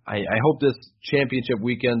I hope this championship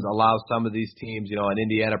weekend allows some of these teams, an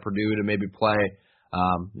Indiana, Purdue, to maybe play,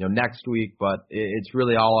 next week. But it's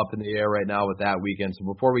really all up in the air right now with that weekend. So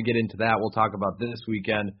before we get into that, we'll talk about this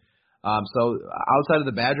weekend. So outside of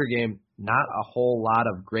the Badger game, not a whole lot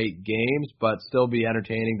of great games, but still be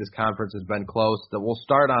entertaining. This conference has been close. That we'll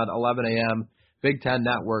start on 11 a.m. Big Ten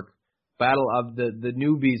Network. Battle of the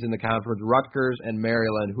newbies in the conference, Rutgers and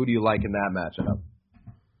Maryland. Who do you like in that matchup?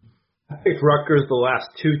 I picked Rutgers the last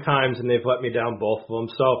 2 times, and they've let me down both of them.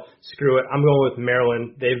 So screw it. I'm going with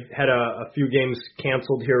Maryland. They've had a few games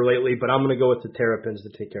canceled here lately, but I'm going to go with the Terrapins to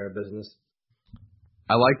take care of business.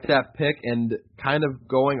 I like that pick, and kind of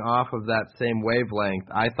going off of that same wavelength,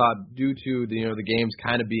 I thought due to the games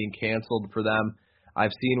kind of being canceled for them,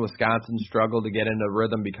 I've seen Wisconsin struggle to get into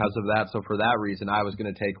rhythm because of that. So for that reason, I was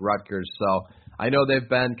going to take Rutgers. So I know they've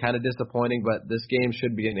been kind of disappointing, but this game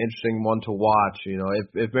should be an interesting one to watch.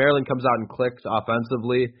 If Maryland comes out and clicks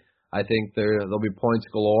offensively, I think there'll be points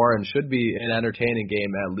galore and should be an entertaining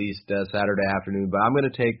game at least Saturday afternoon. But I'm going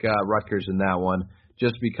to take Rutgers in that one,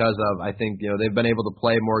 just because of, I think, they've been able to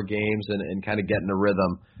play more games and kind of get in a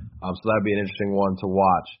rhythm. So that would be an interesting one to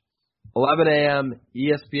watch. 11 a.m.,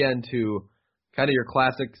 ESPN2, kind of your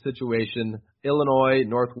classic situation, Illinois,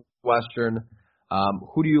 Northwestern.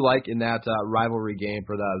 Who do you like in that rivalry game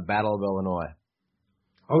for the Battle of Illinois?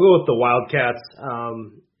 I'll go with the Wildcats.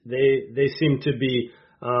 They seem to be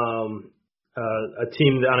a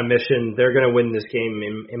team on a mission. They're going to win this game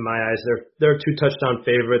in my eyes. They're 2 touchdown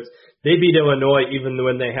favorites. They beat Illinois even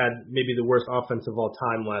when they had maybe the worst offense of all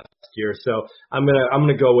time last year. So I'm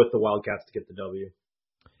gonna go with the Wildcats to get the W.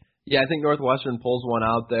 Yeah, I think Northwestern pulls one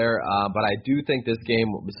out there, but I do think this game,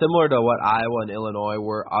 similar to what Iowa and Illinois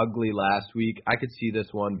were ugly last week, I could see this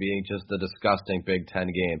one being just a disgusting Big Ten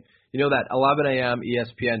game. That 11 a.m.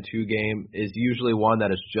 ESPN2 game is usually one that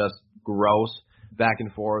is just gross, back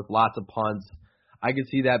and forth, lots of punts. I could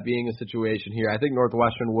see that being a situation here. I think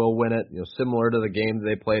Northwestern will win it, similar to the game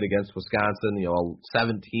they played against Wisconsin,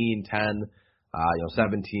 17-10,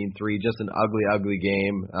 17-3, just an ugly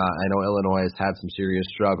game. I know Illinois has had some serious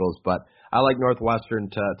struggles, but I like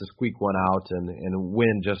Northwestern to squeak one out and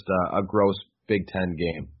win just a gross Big Ten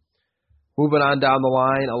game. Moving on down the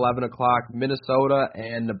line, 11 o'clock, Minnesota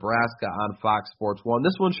and Nebraska on Fox Sports 1.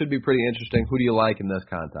 This one should be pretty interesting. Who do you like in this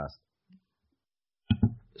contest?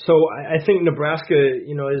 So I think Nebraska,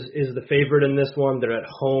 is the favorite in this one. They're at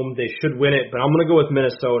home. They should win it, but I'm going to go with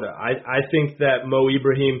Minnesota. I think that Mo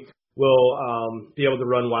Ibrahim will be able to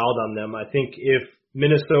run wild on them. I think if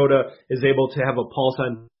Minnesota is able to have a pulse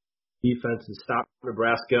on defense and stop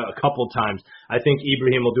Nebraska a couple times, I think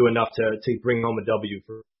Ibrahim will do enough to bring home a W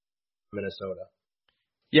for Minnesota.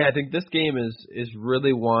 Yeah, I think this game is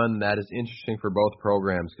really one that is interesting for both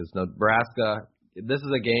programs because Nebraska, this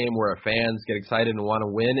is a game where fans get excited and want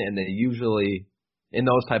to win, and they usually, in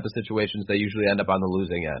those type of situations, they usually end up on the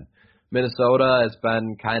losing end. Minnesota has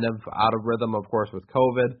been kind of out of rhythm, of course, with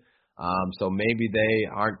COVID, so maybe they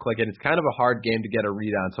aren't clicking. It's kind of a hard game to get a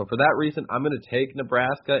read on. So for that reason, I'm going to take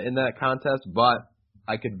Nebraska in that contest, but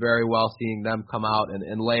I could very well seeing them come out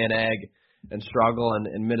and lay an egg and struggle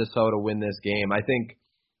and Minnesota win this game. I think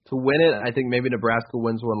to win it, I think maybe Nebraska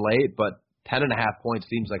wins one late, but 10.5 points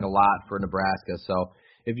seems like a lot for Nebraska. So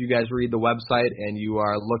if you guys read the website and you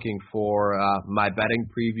are looking for my betting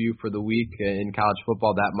preview for the week in college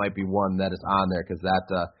football, that might be one that is on there because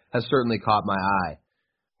that has certainly caught my eye.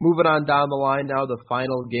 Moving on down the line now, the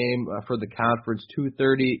final game for the conference,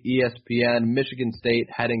 2:30 ESPN, Michigan State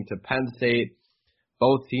heading to Penn State.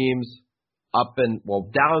 Both teams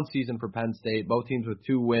down season for Penn State. Both teams with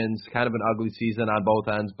 2 wins, kind of an ugly season on both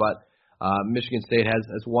ends, but Michigan State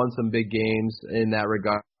has won some big games in that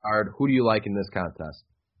regard. Who do you like in this contest?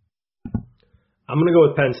 I'm going to go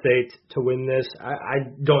with Penn State to win this. I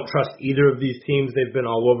don't trust either of these teams. They've been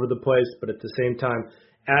all over the place, but at the same time,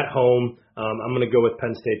 at home, I'm going to go with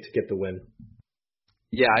Penn State to get the win.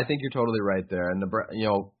 Yeah, I think you're totally right there. And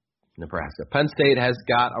Nebraska. Penn State has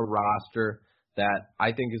got a roster that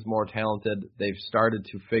I think is more talented. They've started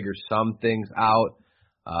to figure some things out.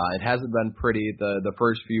 It hasn't been pretty the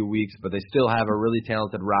first few weeks, but they still have a really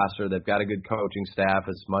talented roster. They've got a good coaching staff.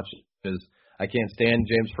 As much as I can't stand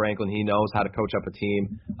James Franklin, he knows how to coach up a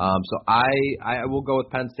team. So I will go with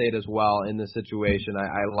Penn State as well in this situation.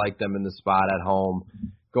 I like them in the spot at home.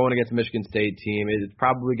 Going against a Michigan State team, it's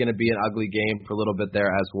probably going to be an ugly game for a little bit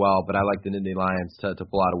there as well, but I like the Nittany Lions to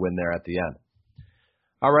pull out a win there at the end.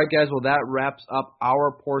 All right, guys, well, that wraps up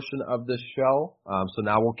our portion of this show. So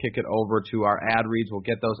now we'll kick it over to our ad reads. We'll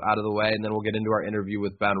get those out of the way, and then we'll get into our interview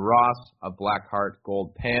with Ben Ross of Blackheart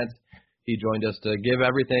Gold Pants. He joined us to give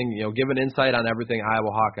an insight on everything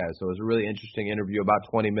Iowa Hawkeyes. So it was a really interesting interview, about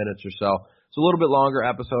 20 minutes or so. It's a little bit longer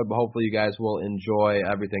episode, but hopefully you guys will enjoy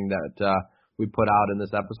everything that we put out in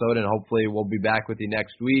this episode, and hopefully we'll be back with you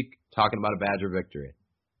next week talking about a Badger victory.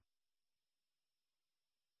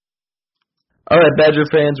 All right, Badger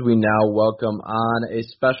fans, we now welcome on a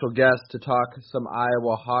special guest to talk some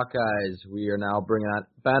Iowa Hawkeyes. We are now bringing on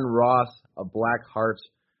Ben Ross of Blackheart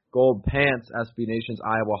Gold Pants, SB Nation's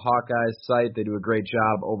Iowa Hawkeyes site. They do a great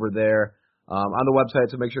job over there on the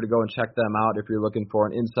website, so make sure to go and check them out if you're looking for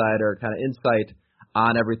an insider kind of insight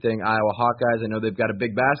on everything Iowa Hawkeyes. I know they've got a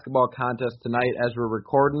big basketball contest tonight as we're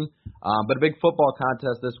recording, but a big football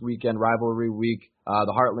contest this weekend, rivalry week,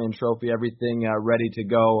 the Heartland Trophy, everything ready to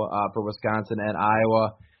go for Wisconsin and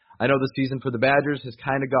Iowa. I know the season for the Badgers has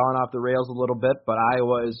kind of gone off the rails a little bit, but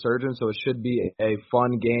Iowa is surging, so it should be a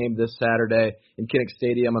fun game this Saturday in Kinnick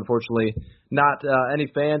Stadium. Unfortunately, not any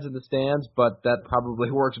fans in the stands, but that probably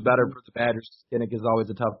works better for the Badgers. Kinnick is always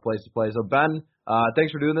a tough place to play. So, Ben,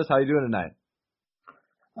 thanks for doing this. How are you doing tonight?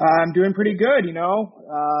 I'm doing pretty good, getting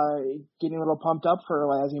a little pumped up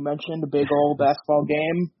for, as you mentioned, a big old basketball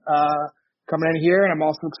game coming in here. And I'm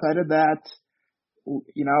also excited that,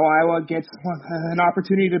 Iowa gets an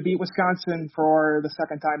opportunity to beat Wisconsin for the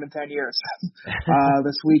second time in 10 years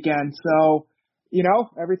this weekend. So,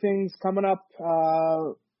 everything's coming up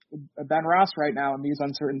Ben Ross right now in these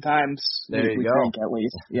uncertain times. There you we go. think, at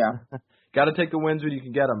least. Yeah. Got to take the wins when you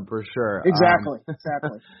can get them, for sure. Exactly.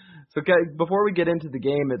 So before we get into the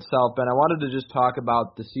game itself, Ben, I wanted to just talk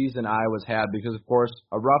about the season Iowa's had because, of course,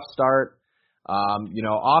 a rough start.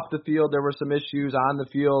 Off the field there were some issues. On the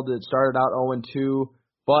field it started out 0-2,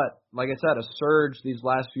 but like I said, a surge these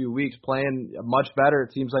last few weeks, playing much better.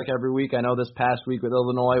 It seems like every week. I know this past week with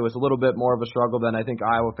Illinois was a little bit more of a struggle than I think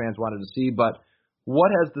Iowa fans wanted to see, but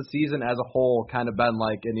what has the season as a whole kind of been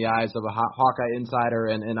like in the eyes of a Hawkeye insider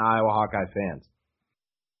and Iowa Hawkeye fans?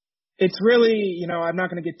 It's really, I'm not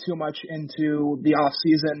going to get too much into the off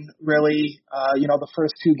season, really. The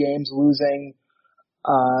first two games losing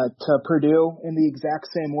to Purdue in the exact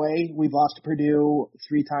same way. We've lost to Purdue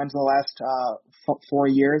 3 times in the last 4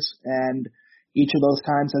 years, and each of those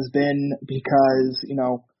times has been because,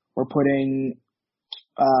 we're putting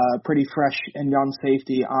pretty fresh and young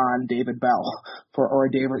safety on David Bell or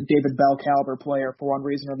a David Bell caliber player for one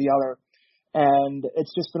reason or the other. And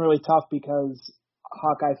it's just been really tough because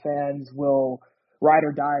Hawkeye fans will ride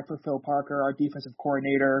or die for Phil Parker, our defensive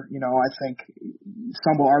coordinator. I think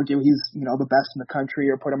some will argue he's, the best in the country,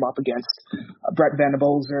 or put him up against Brett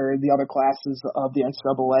Venables or the other classes of the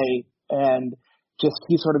NCAA. And just,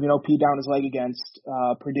 he sort of, peed down his leg against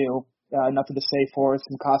Purdue. Nothing to say for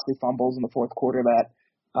some costly fumbles in the fourth quarter that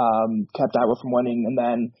kept Iowa from winning. And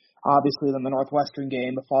then obviously in the Northwestern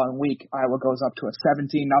game the following week, Iowa goes up to a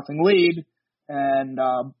 17-0 lead and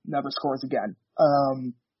never scores again.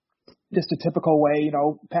 Just a typical way,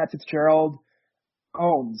 Pat Fitzgerald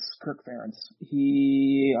owns Kirk Ferentz.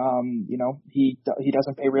 He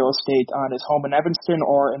doesn't pay real estate on his home in Evanston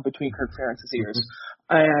or in between Kirk Ferentz's ears.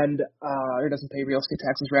 And or doesn't pay real estate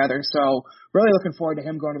taxes, rather. So really looking forward to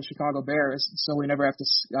him going to the Chicago Bears, so we never have to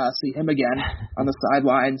see him again on the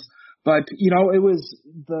sidelines. But, it was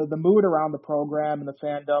the mood around the program and the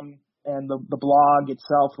fandom and the blog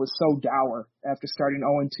itself was so dour after starting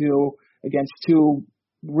 0-2 against 2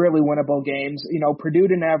 really winnable games. Purdue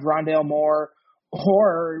didn't have Rondale Moore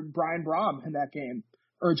or Brian Brom in that game.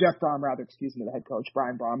 Or Jeff Brom, rather, the head coach.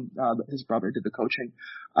 Brian Brom, his brother, did the coaching.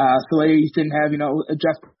 So they didn't have,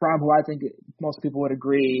 Jeff Brom, who I think most people would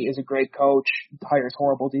agree is a great coach, hires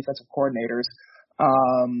horrible defensive coordinators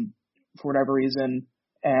for whatever reason.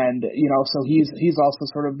 And, so he's also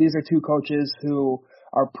sort of, these are 2 coaches who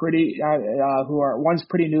are one's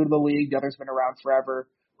pretty new to the league, the other's been around forever,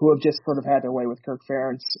 who have just sort of had their way with Kirk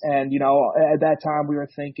Ferentz. And, at that time we were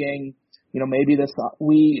thinking, maybe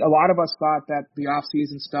a lot of us thought that the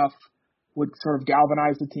off-season stuff would sort of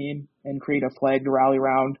galvanize the team and create a flag to rally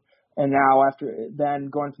around. And now after then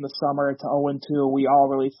going from the summer to 0-2, we all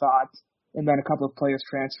really thought, and then a couple of players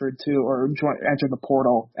transferred to or entered the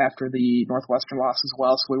portal after the Northwestern loss as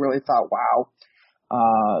well. So we really thought,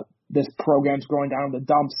 wow, this program's going down in the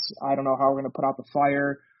dumps. I don't know how we're going to put out the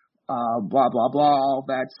fire, blah, blah, blah, all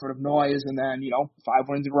that sort of noise. And then, 5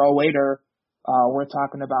 wins in a row later, we're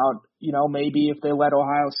talking about, maybe if they let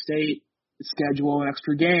Ohio State schedule an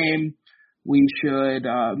extra game, we should,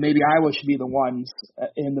 maybe Iowa should be the ones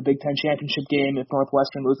in the Big Ten championship game if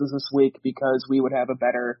Northwestern loses this week, because we would have a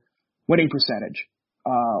better winning percentage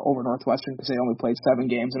over Northwestern because they only played 7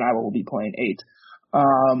 games and Iowa will be playing 8.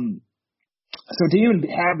 So to even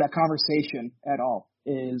have that conversation at all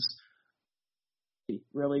is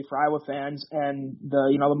really for Iowa fans. And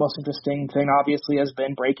the most interesting thing obviously has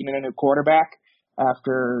been breaking in a new quarterback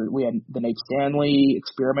after we had the Nate Stanley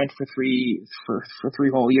experiment for 3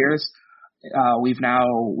 whole years. We now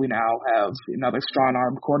have another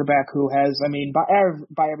strong-armed quarterback who has,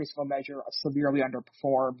 by every single measure, severely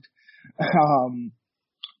underperformed.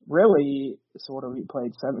 Really, sort of, he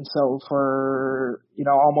played 7. So for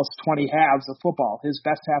almost 20 halves of football, his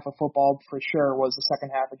best half of football for sure was the second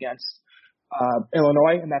half against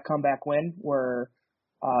Illinois in that comeback win where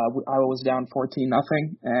Iowa was down 14-0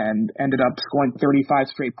 and ended up scoring 35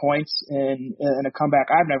 straight points in a comeback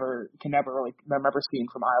I've never really remember seeing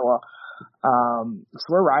from Iowa. So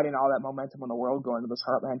we're riding all that momentum in the world going to this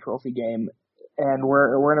Heartland Trophy game, and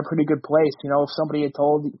we're in a pretty good place. If somebody had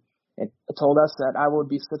told us that Iowa would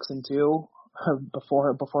be 6-2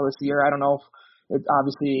 before this year, I don't know if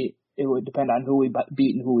obviously it would depend on who we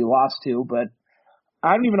beat and who we lost to, but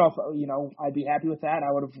I don't even know if I'd be happy with that.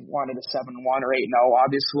 I would have wanted a 7-1 or 8-0,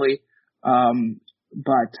 obviously.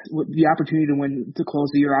 but with the opportunity to close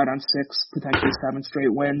the year out on 6, potentially 7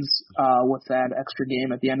 straight wins with that extra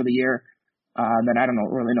game at the end of the year, then I don't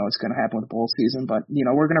really know what's going to happen with the bowl season. But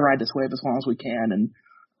we're going to ride this wave as long as we can, and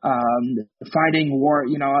finding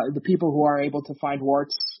the people who are able to find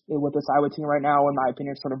warts with this Iowa team right now, in my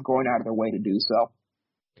opinion, sort of going out of their way to do so.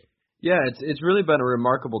 Yeah, it's really been a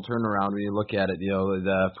remarkable turnaround when you look at it.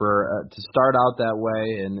 To start out that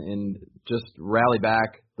way and just rally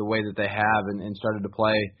back the way that they have and started to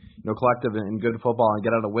play collective and good football and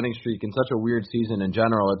get on a winning streak in such a weird season in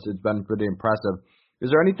general. It's been pretty impressive. Is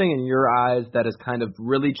there anything in your eyes that has kind of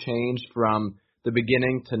really changed from the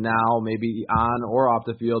beginning to now, maybe on or off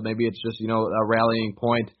the field? Maybe it's just a rallying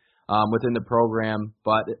point within the program,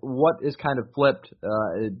 but what is kind of flipped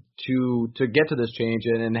to get to this change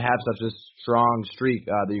and have such a strong streak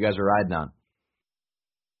that you guys are riding on?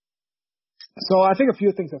 So I think a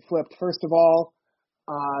few things have flipped. First of all,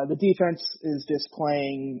 the defense is just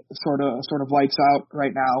playing sort of lights out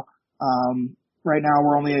right now. Right now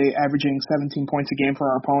we're only averaging 17 points a game for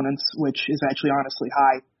our opponents, which is actually honestly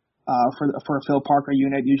high for a Phil Parker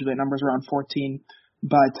unit. Usually the number's around 14,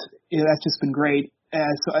 but that's just been great.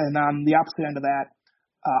 And on the opposite end of that,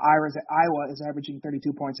 Iowa is averaging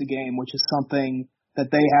 32 points a game, which is something that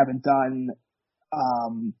they haven't done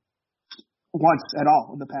once at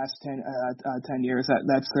all in the past 10 years.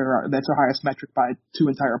 That's their highest metric by 2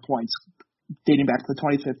 entire points, dating back to the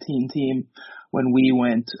 2015 team when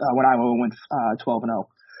Iowa went 12-0.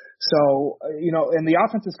 So and the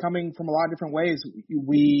offense is coming from a lot of different ways.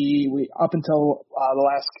 We up until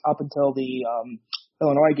the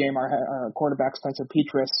Illinois game, our quarterback Spencer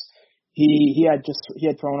Petras, he had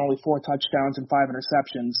thrown only 4 touchdowns and 5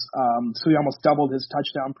 interceptions. So he almost doubled his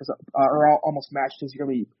touchdown or almost matched his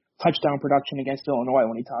yearly touchdown production against Illinois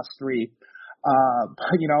when he tossed 3.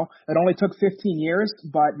 It only took 15 years,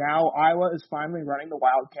 but now Iowa is finally running the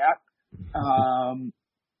Wildcat.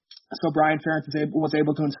 So Brian Ferentz was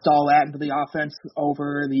able to install that into the offense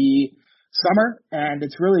over the summer, and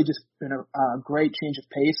it's really just been a great change of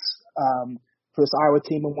pace for this Iowa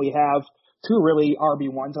team when we have 2 really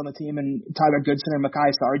RB1s on the team, and Tyler Goodson and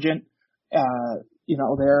Mekhi Sargent.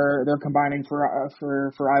 They're combining for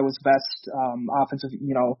Iowa's best offensive.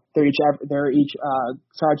 They're each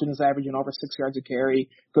Sargent is averaging over 6 yards a carry.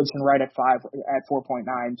 Goodson right at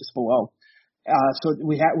 4.9, just below. So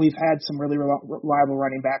we've had some really reliable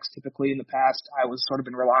running backs typically in the past. I was sort of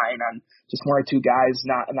been relying on just 1 or 2 guys,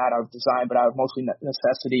 not out of design, but out of mostly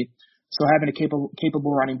necessity. So having a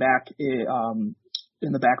capable running back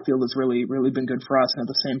in the backfield has really been good for us. And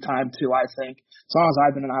at the same time, too, I think as long as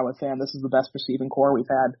I've been an Iowa fan, this is the best receiving core we've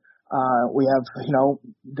had. We have,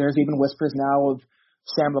 there's even whispers now of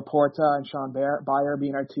Sam Laporta and Sean Beyer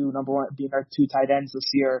being our 2 tight ends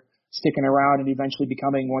this year, sticking around and eventually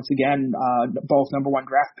becoming once again both number 1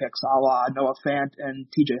 draft picks, a la Noah Fant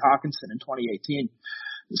and T.J. Hawkinson in 2018.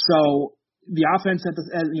 So the offense,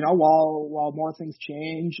 while more things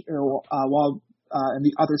change, or and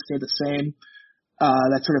the others stay the same,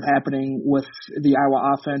 that's sort of happening with the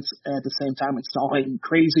Iowa offense, at the same time installing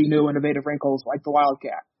crazy new innovative wrinkles like the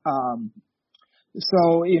Wildcat.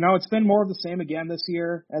 So it's been more of the same again this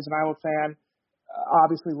year as an Iowa fan.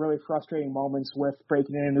 Obviously, really frustrating moments with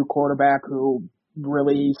breaking in a new quarterback who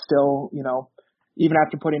really still, even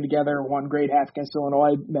after putting together 1 great half against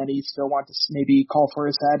Illinois, many still want to maybe call for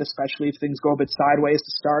his head, especially if things go a bit sideways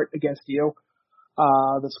to start against you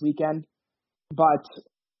this weekend. But,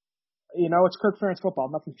 it's Kirk Ferentz football.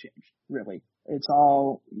 Nothing's changed, really. It's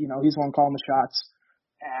all, he's one calling the shots.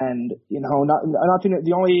 And, nothing,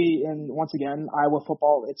 once again, Iowa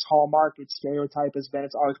football, its hallmark, its stereotype has been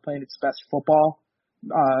it's always playing its best football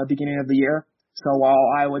beginning of the year. So while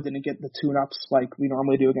Iowa didn't get the tune-ups like we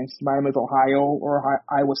normally do against Miami of Ohio or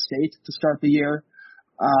Iowa State to start the year,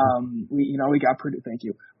 we got Purdue. Thank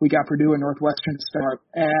you. We got Purdue and Northwestern to start,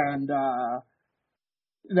 and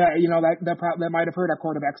that might have hurt our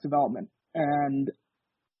quarterback's development. And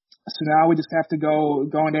so now we just have to go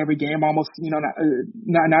into every game almost. I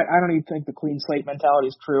don't even think the clean slate mentality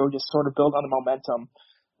is true. Just sort of build on the momentum.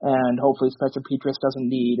 And hopefully Spencer Petras doesn't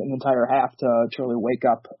need an entire half to truly wake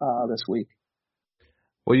up this week.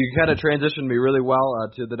 Well, you kind of transitioned me really well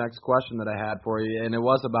to the next question that I had for you, and it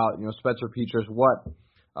was about Spencer Petras.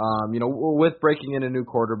 With breaking in a new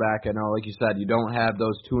quarterback, I know, like you said, you don't have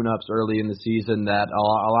those tune-ups early in the season that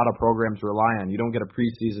a lot of programs rely on. You don't get a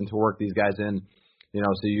preseason to work these guys in,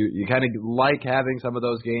 so you kind of like having some of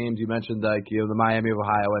those games. You mentioned the Miami of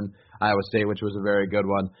Ohio and Iowa State, which was a very good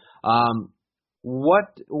one.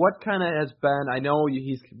 What kind of has been? I know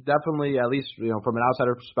he's definitely, at least from an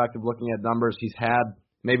outsider perspective, looking at numbers, he's had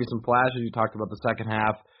maybe some flashes. You talked about the second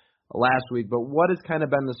half last week. But what has kind of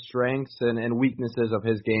been the strengths and weaknesses of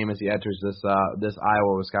his game as he enters this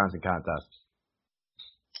Iowa-Wisconsin contest?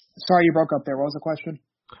 Sorry, you broke up there. What was the question?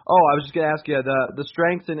 Oh, I was just going to ask you the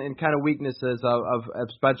strengths and kind of weaknesses of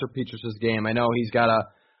Spencer Petras' game. I know he's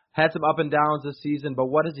had some up and downs this season, but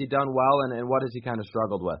what has he done well and what has he kind of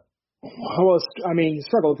struggled with? Well, I mean, he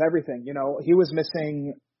struggled with everything. He was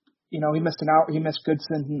missing. He missed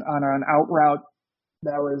Goodson on an out route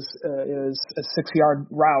that was a 6-yard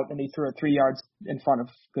route, and he threw it 3 yards in front of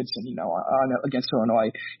Goodson. Against Illinois,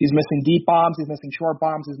 he's missing deep bombs. He's missing short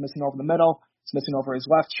bombs. He's missing over the middle. He's missing over his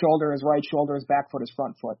left shoulder, his right shoulder, his back foot, his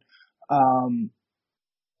front foot.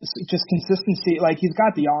 Just consistency. Like, he's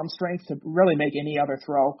got the arm strength to really make any other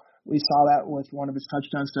throw. We saw that with one of his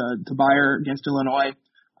touchdowns to Bayer against Illinois.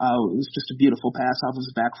 It was just a beautiful pass off his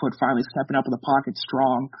back foot, finally stepping up in the pocket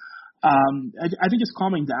strong. I think it's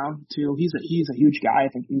calming down too. He's a huge guy. I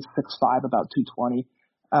think he's 6'5", about 220.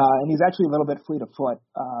 And he's actually a little bit fleet of foot,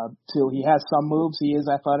 too. He has some moves. He is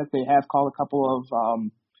athletic. They have called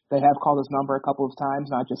his number a couple of times,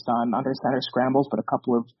 not just on under center scrambles, but a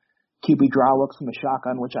couple of QB draw looks from the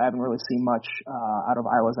shotgun, which I haven't really seen much, out of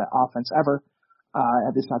Iowa's offense ever.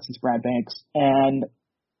 At least not since Brad Banks. And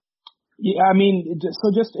yeah, I mean,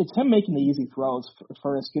 it's him making the easy throws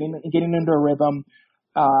first, getting into a rhythm.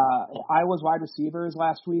 Iowa's wide receivers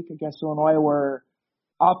last week against Illinois were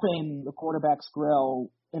up in the quarterback's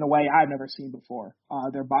grill in a way I've never seen before.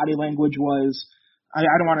 Their body language was, I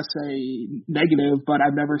don't want to say negative, but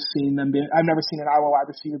I've never seen an Iowa wide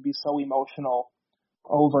receiver be so emotional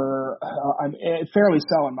over, fairly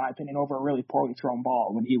so in my opinion, over a really poorly thrown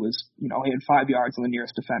ball when he had 5 yards on the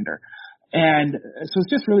nearest defender. And so it's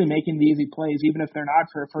just really making the easy plays, even if they're not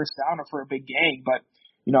for a first down or for a big gain. But,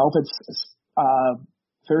 if it's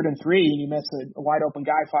 3rd and 3 and you miss a wide open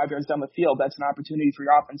guy 5 yards down the field, that's an opportunity for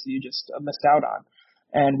your offense that you just missed out on.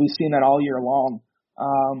 And we've seen that all year long.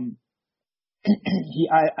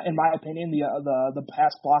 In my opinion, the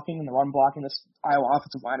pass blocking and the run blocking this Iowa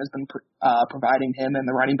offensive line has been providing him and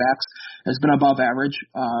the running backs has been above average.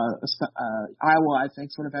 Iowa, I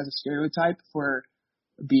think, sort of has a stereotype for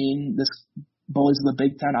being this bullies of the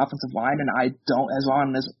Big Ten offensive line, and I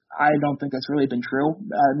don't think that's really been true.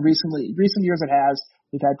 Recent years it has.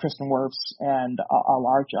 We've had Tristan Wirfs and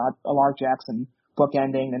Alar Jackson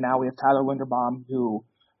bookending, and now we have Tyler Linderbaum, who,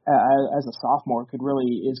 as a sophomore,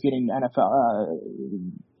 is getting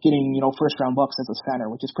first round looks as a center,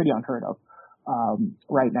 which is pretty unheard of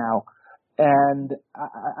right now. And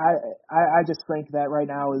I just think that right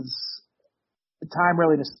now is time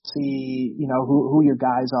really to see, who your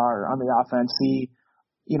guys are on the offense. I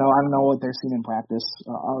don't know what they're seeing in practice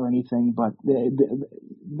or anything, but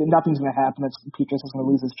nothing's going to happen. Petras is going to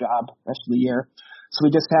lose his job the rest of the year. So we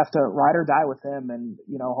just have to ride or die with him, and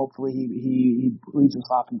hopefully he leads us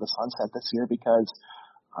off into the sunset this year because,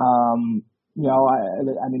 I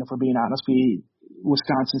mean, if we're being honest,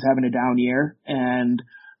 Wisconsin's having a down year, and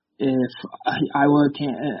if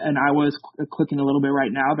Iowa's clicking a little bit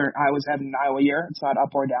right now, Iowa's having an Iowa year. It's not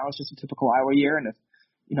up or down; it's just a typical Iowa year. And if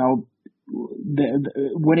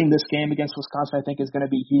winning this game against Wisconsin, I think, is going to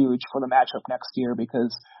be huge for the matchup next year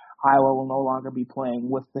because Iowa will no longer be playing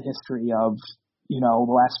with the history of the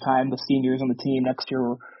last time the seniors on the team next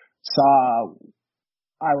year saw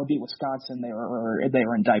Iowa beat Wisconsin. They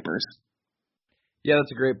were in diapers. Yeah,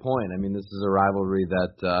 that's a great point. I mean, this is a rivalry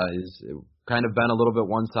that is kind of been a little bit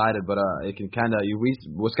one-sided, but it can kind of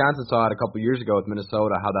Wisconsin saw it a couple years ago with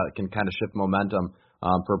Minnesota, how that can kind of shift momentum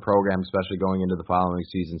for a program, especially going into the following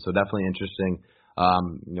season. So definitely interesting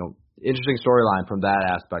storyline from that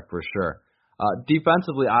aspect for sure.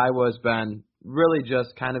 Defensively, Iowa's been really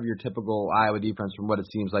just kind of your typical Iowa defense from what it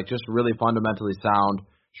seems like, just really fundamentally sound,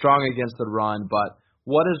 strong against the run, but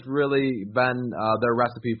what has really been their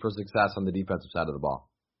recipe for success on the defensive side of the ball?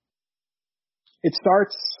 It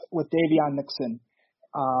starts with Davion Nixon.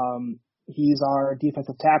 He's our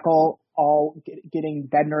defensive tackle, all getting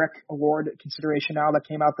Bednarik Award consideration now that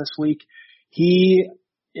came out this week. He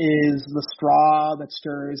is the straw that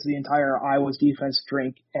stirs the entire Iowa's defense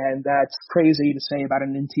drink, and that's crazy to say about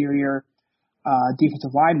an interior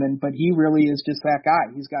defensive lineman, but he really is just that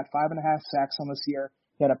guy. He's got 5.5 sacks on this year.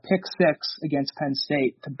 He had a pick 6 against Penn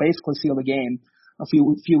State to basically seal the game a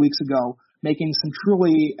few weeks ago, making some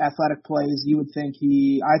truly athletic plays. You would think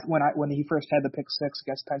when he first had the pick 6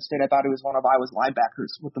 against Penn State, I thought he was one of Iowa's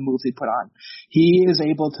linebackers with the moves he put on. He is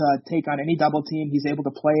able to take on any double team. He's able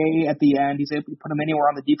to play at the end. He's able to put him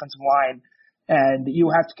anywhere on the defensive line, and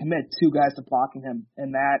you have to commit 2 guys to blocking him,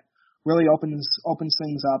 and that really opens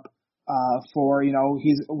things up.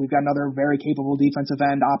 We've got another very capable defensive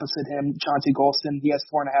end opposite him, Chauncey Golston. He has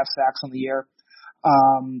 4.5 sacks on the year.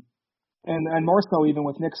 And more so even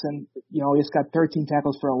with Nixon, he's got 13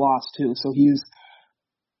 tackles for a loss too. So he's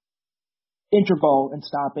integral in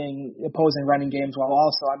stopping opposing running games while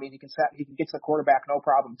also, he can get to the quarterback no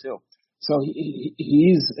problem too. So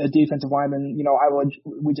he's a defensive lineman.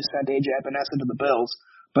 We just sent AJ Epinesa to the Bills,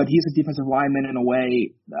 but he's a defensive lineman in a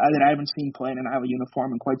way that I haven't seen play in an Iowa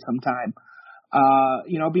uniform in quite some time.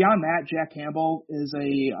 Beyond that, Jack Campbell is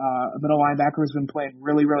a middle linebacker who's been playing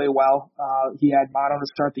really, really well. He had mono to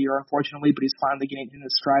start the year, unfortunately, but he's finally getting in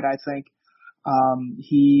his stride, I think. I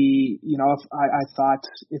thought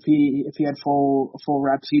if he had full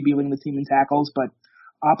reps, he'd be leading the team in tackles, but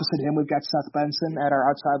opposite him, we've got Seth Benson at our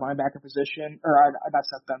outside linebacker position, not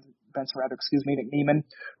Seth Benson, rather, Nick Niemann,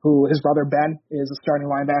 who his brother Ben is a starting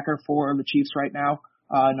linebacker for the Chiefs right now,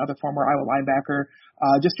 another former Iowa linebacker.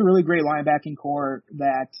 Just a really great linebacking core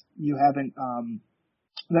that you haven't,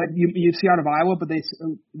 that you see out of Iowa, but they're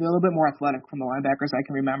a little bit more athletic from the linebackers I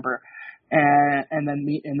can remember. And then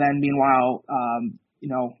meanwhile,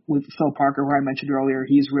 with Phil Parker, who I mentioned earlier,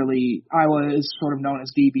 Iowa is sort of known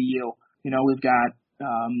as DBU. We've got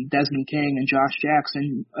Desmond King and Josh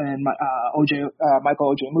Jackson and Michael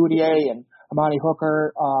O.J. Moutier and Amani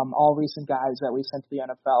Hooker, all recent guys that we sent to the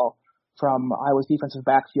NFL from Iowa's defensive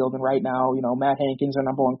backfield. And right now, Matt Hankins, our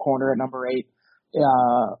number one corner at number 8,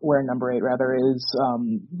 wearing number 8 rather, is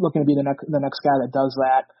looking to be the next guy that does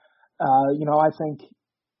that. I think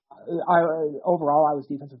overall Iowa's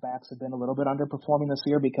defensive backs have been a little bit underperforming this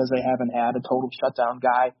year because they haven't had a total shutdown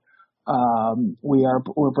guy.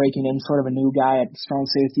 We're breaking in sort of a new guy at strong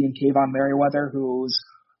safety in Kayvon Merriweather, who's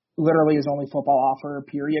literally his only football offer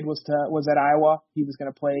period was at Iowa. He was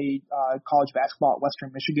going to play college basketball at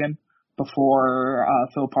Western Michigan before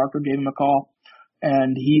Phil Parker gave him a call,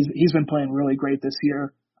 and he's been playing really great this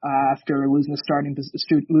year after losing his starting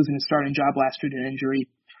job last year to an injury,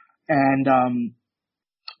 and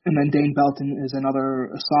then Dane Belton is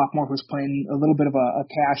another sophomore who's playing a little bit of a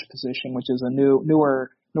cash position, which is a newer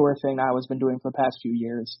thing Iowa's been doing for the past few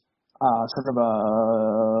years. Sort of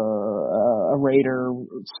a Raider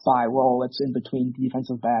spy role that's in between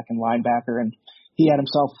defensive back and linebacker. And he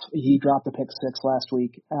dropped a pick 6 last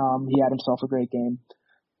week. He had himself a great game.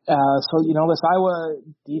 This Iowa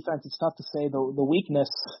defense, it's tough to say. The weakness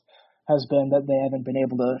has been that they haven't been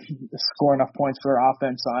able to score enough points for their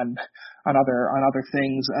offense on other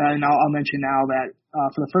things. And I'll mention now that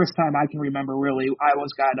for the first time I can remember, really,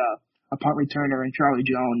 Iowa's got a punt returner in Charlie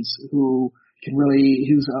Jones who's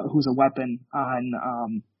a weapon on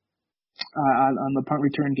the punt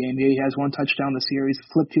return game. He has 1 touchdown this year. He's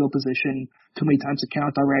flipped field position too many times to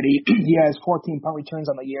count already. He has 14 punt returns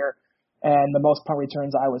on the year, and the most punt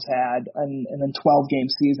returns Iowa's had in a 12-game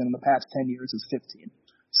season in the past 10 years is 15.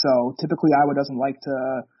 So typically Iowa doesn't like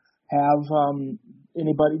to have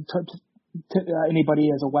anybody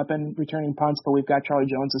as a weapon returning punts, but we've got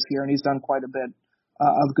Charlie Jones this year, and he's done quite a bit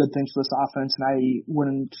of good things for this offense, and I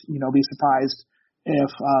wouldn't, be surprised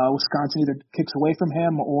if Wisconsin either kicks away from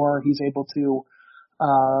him or he's able to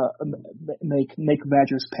make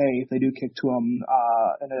Badgers pay if they do kick to him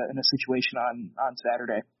in a situation on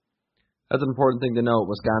Saturday. That's an important thing to note.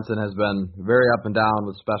 Wisconsin has been very up and down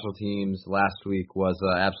with special teams. Last week was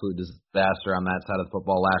an absolute disaster on that side of the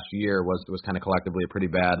football. Last year was kind of collectively a pretty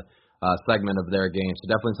bad segment of their game. So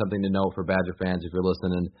definitely something to note for Badger fans if you're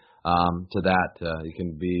listening to that. It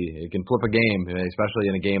can flip a game, especially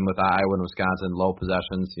in a game with Iowa and Wisconsin, low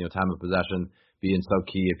possessions, time of possession being so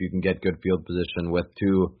key. If you can get good field position with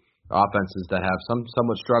two offenses that have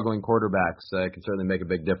somewhat struggling quarterbacks, it can certainly make a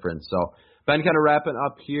big difference. So Ben, kind of wrapping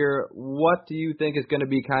up here, what do you think is going to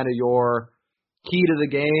be kind of your key to the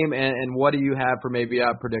game, and what do you have for maybe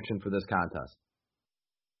a prediction for this contest?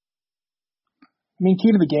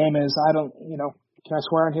 Key to the game is can I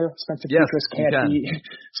swear on here? Spencer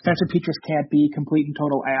Petras can't be complete and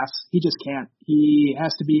total ass. He just can't. He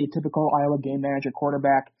has to be a typical Iowa game manager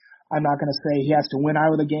quarterback. I'm not going to say he has to win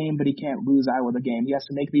Iowa the game, but he can't lose Iowa the game. He has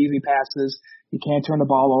to make the easy passes. He can't turn the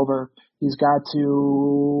ball over. He's got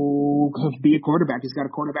to be a quarterback. He's got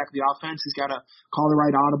to quarterback the offense. He's got to call the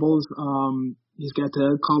right audibles. He's got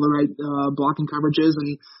to call the right blocking coverages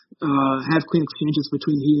and have clean exchanges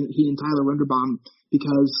between he and Tyler Linderbaum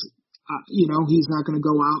because he's not going to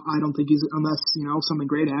go out. I don't think unless something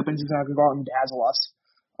great happens, he's not going to go out and dazzle us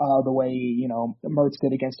the way Mertz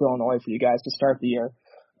did against Illinois for you guys to start the year.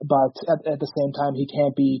 But at the same time, he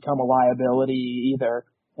can't become a liability either.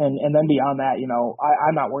 And then beyond that,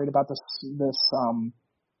 I'm not worried about this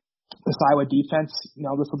Iowa defense.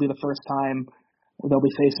 This will be the first time they'll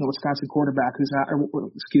be facing a Wisconsin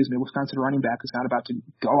Wisconsin running back who's not about to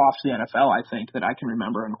go off to the NFL, I think, that I can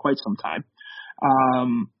remember in quite some time.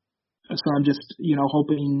 So I'm just,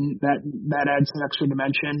 hoping that adds an extra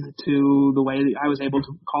dimension to the way I was able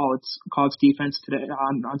to call its defense today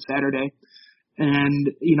on Saturday. And,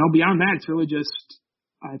 beyond that, it's really just,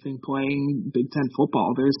 I think, playing Big Ten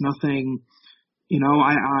football. There's nothing,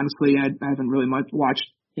 I honestly, I haven't really watched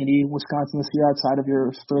any Wisconsin this year outside of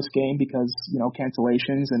your first game because,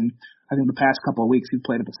 cancellations. And I think the past couple of weeks you've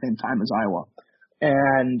played at the same time as Iowa.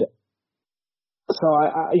 And so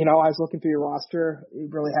I was looking through your roster,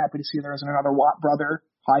 really happy to see there was another Watt brother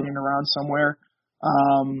hiding around somewhere.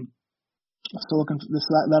 So looking for this,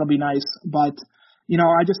 that'll be nice. But,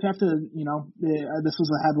 I just have to, this was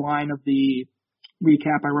the headline of the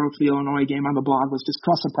recap I wrote for the Illinois game on the blog, was just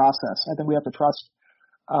trust the process. I think we have to trust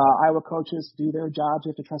Iowa coaches to do their jobs.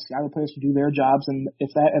 We have to trust the Iowa players to do their jobs. And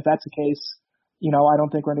if that's the case, I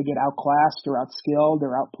don't think we're going to get outclassed or outskilled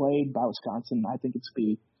or outplayed by Wisconsin. I think it's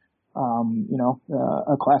be,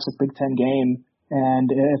 a classic Big Ten game. And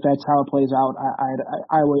if that's how it plays out,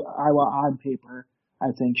 Iowa on paper,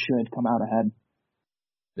 I think should come out ahead.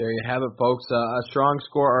 There you have it, folks. A strong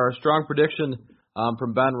score or a strong prediction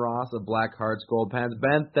from Ben Ross of Black Hearts Gold Pens.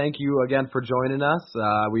 Ben, thank you again for joining us.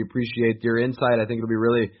 We appreciate your insight. I think it'll be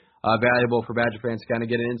really valuable for Badger fans to kind of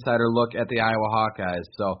get an insider look at the Iowa Hawkeyes.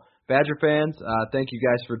 So, Badger fans, thank you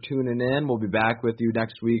guys for tuning in. We'll be back with you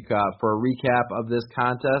next week for a recap of this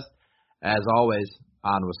contest. As always,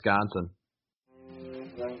 on Wisconsin.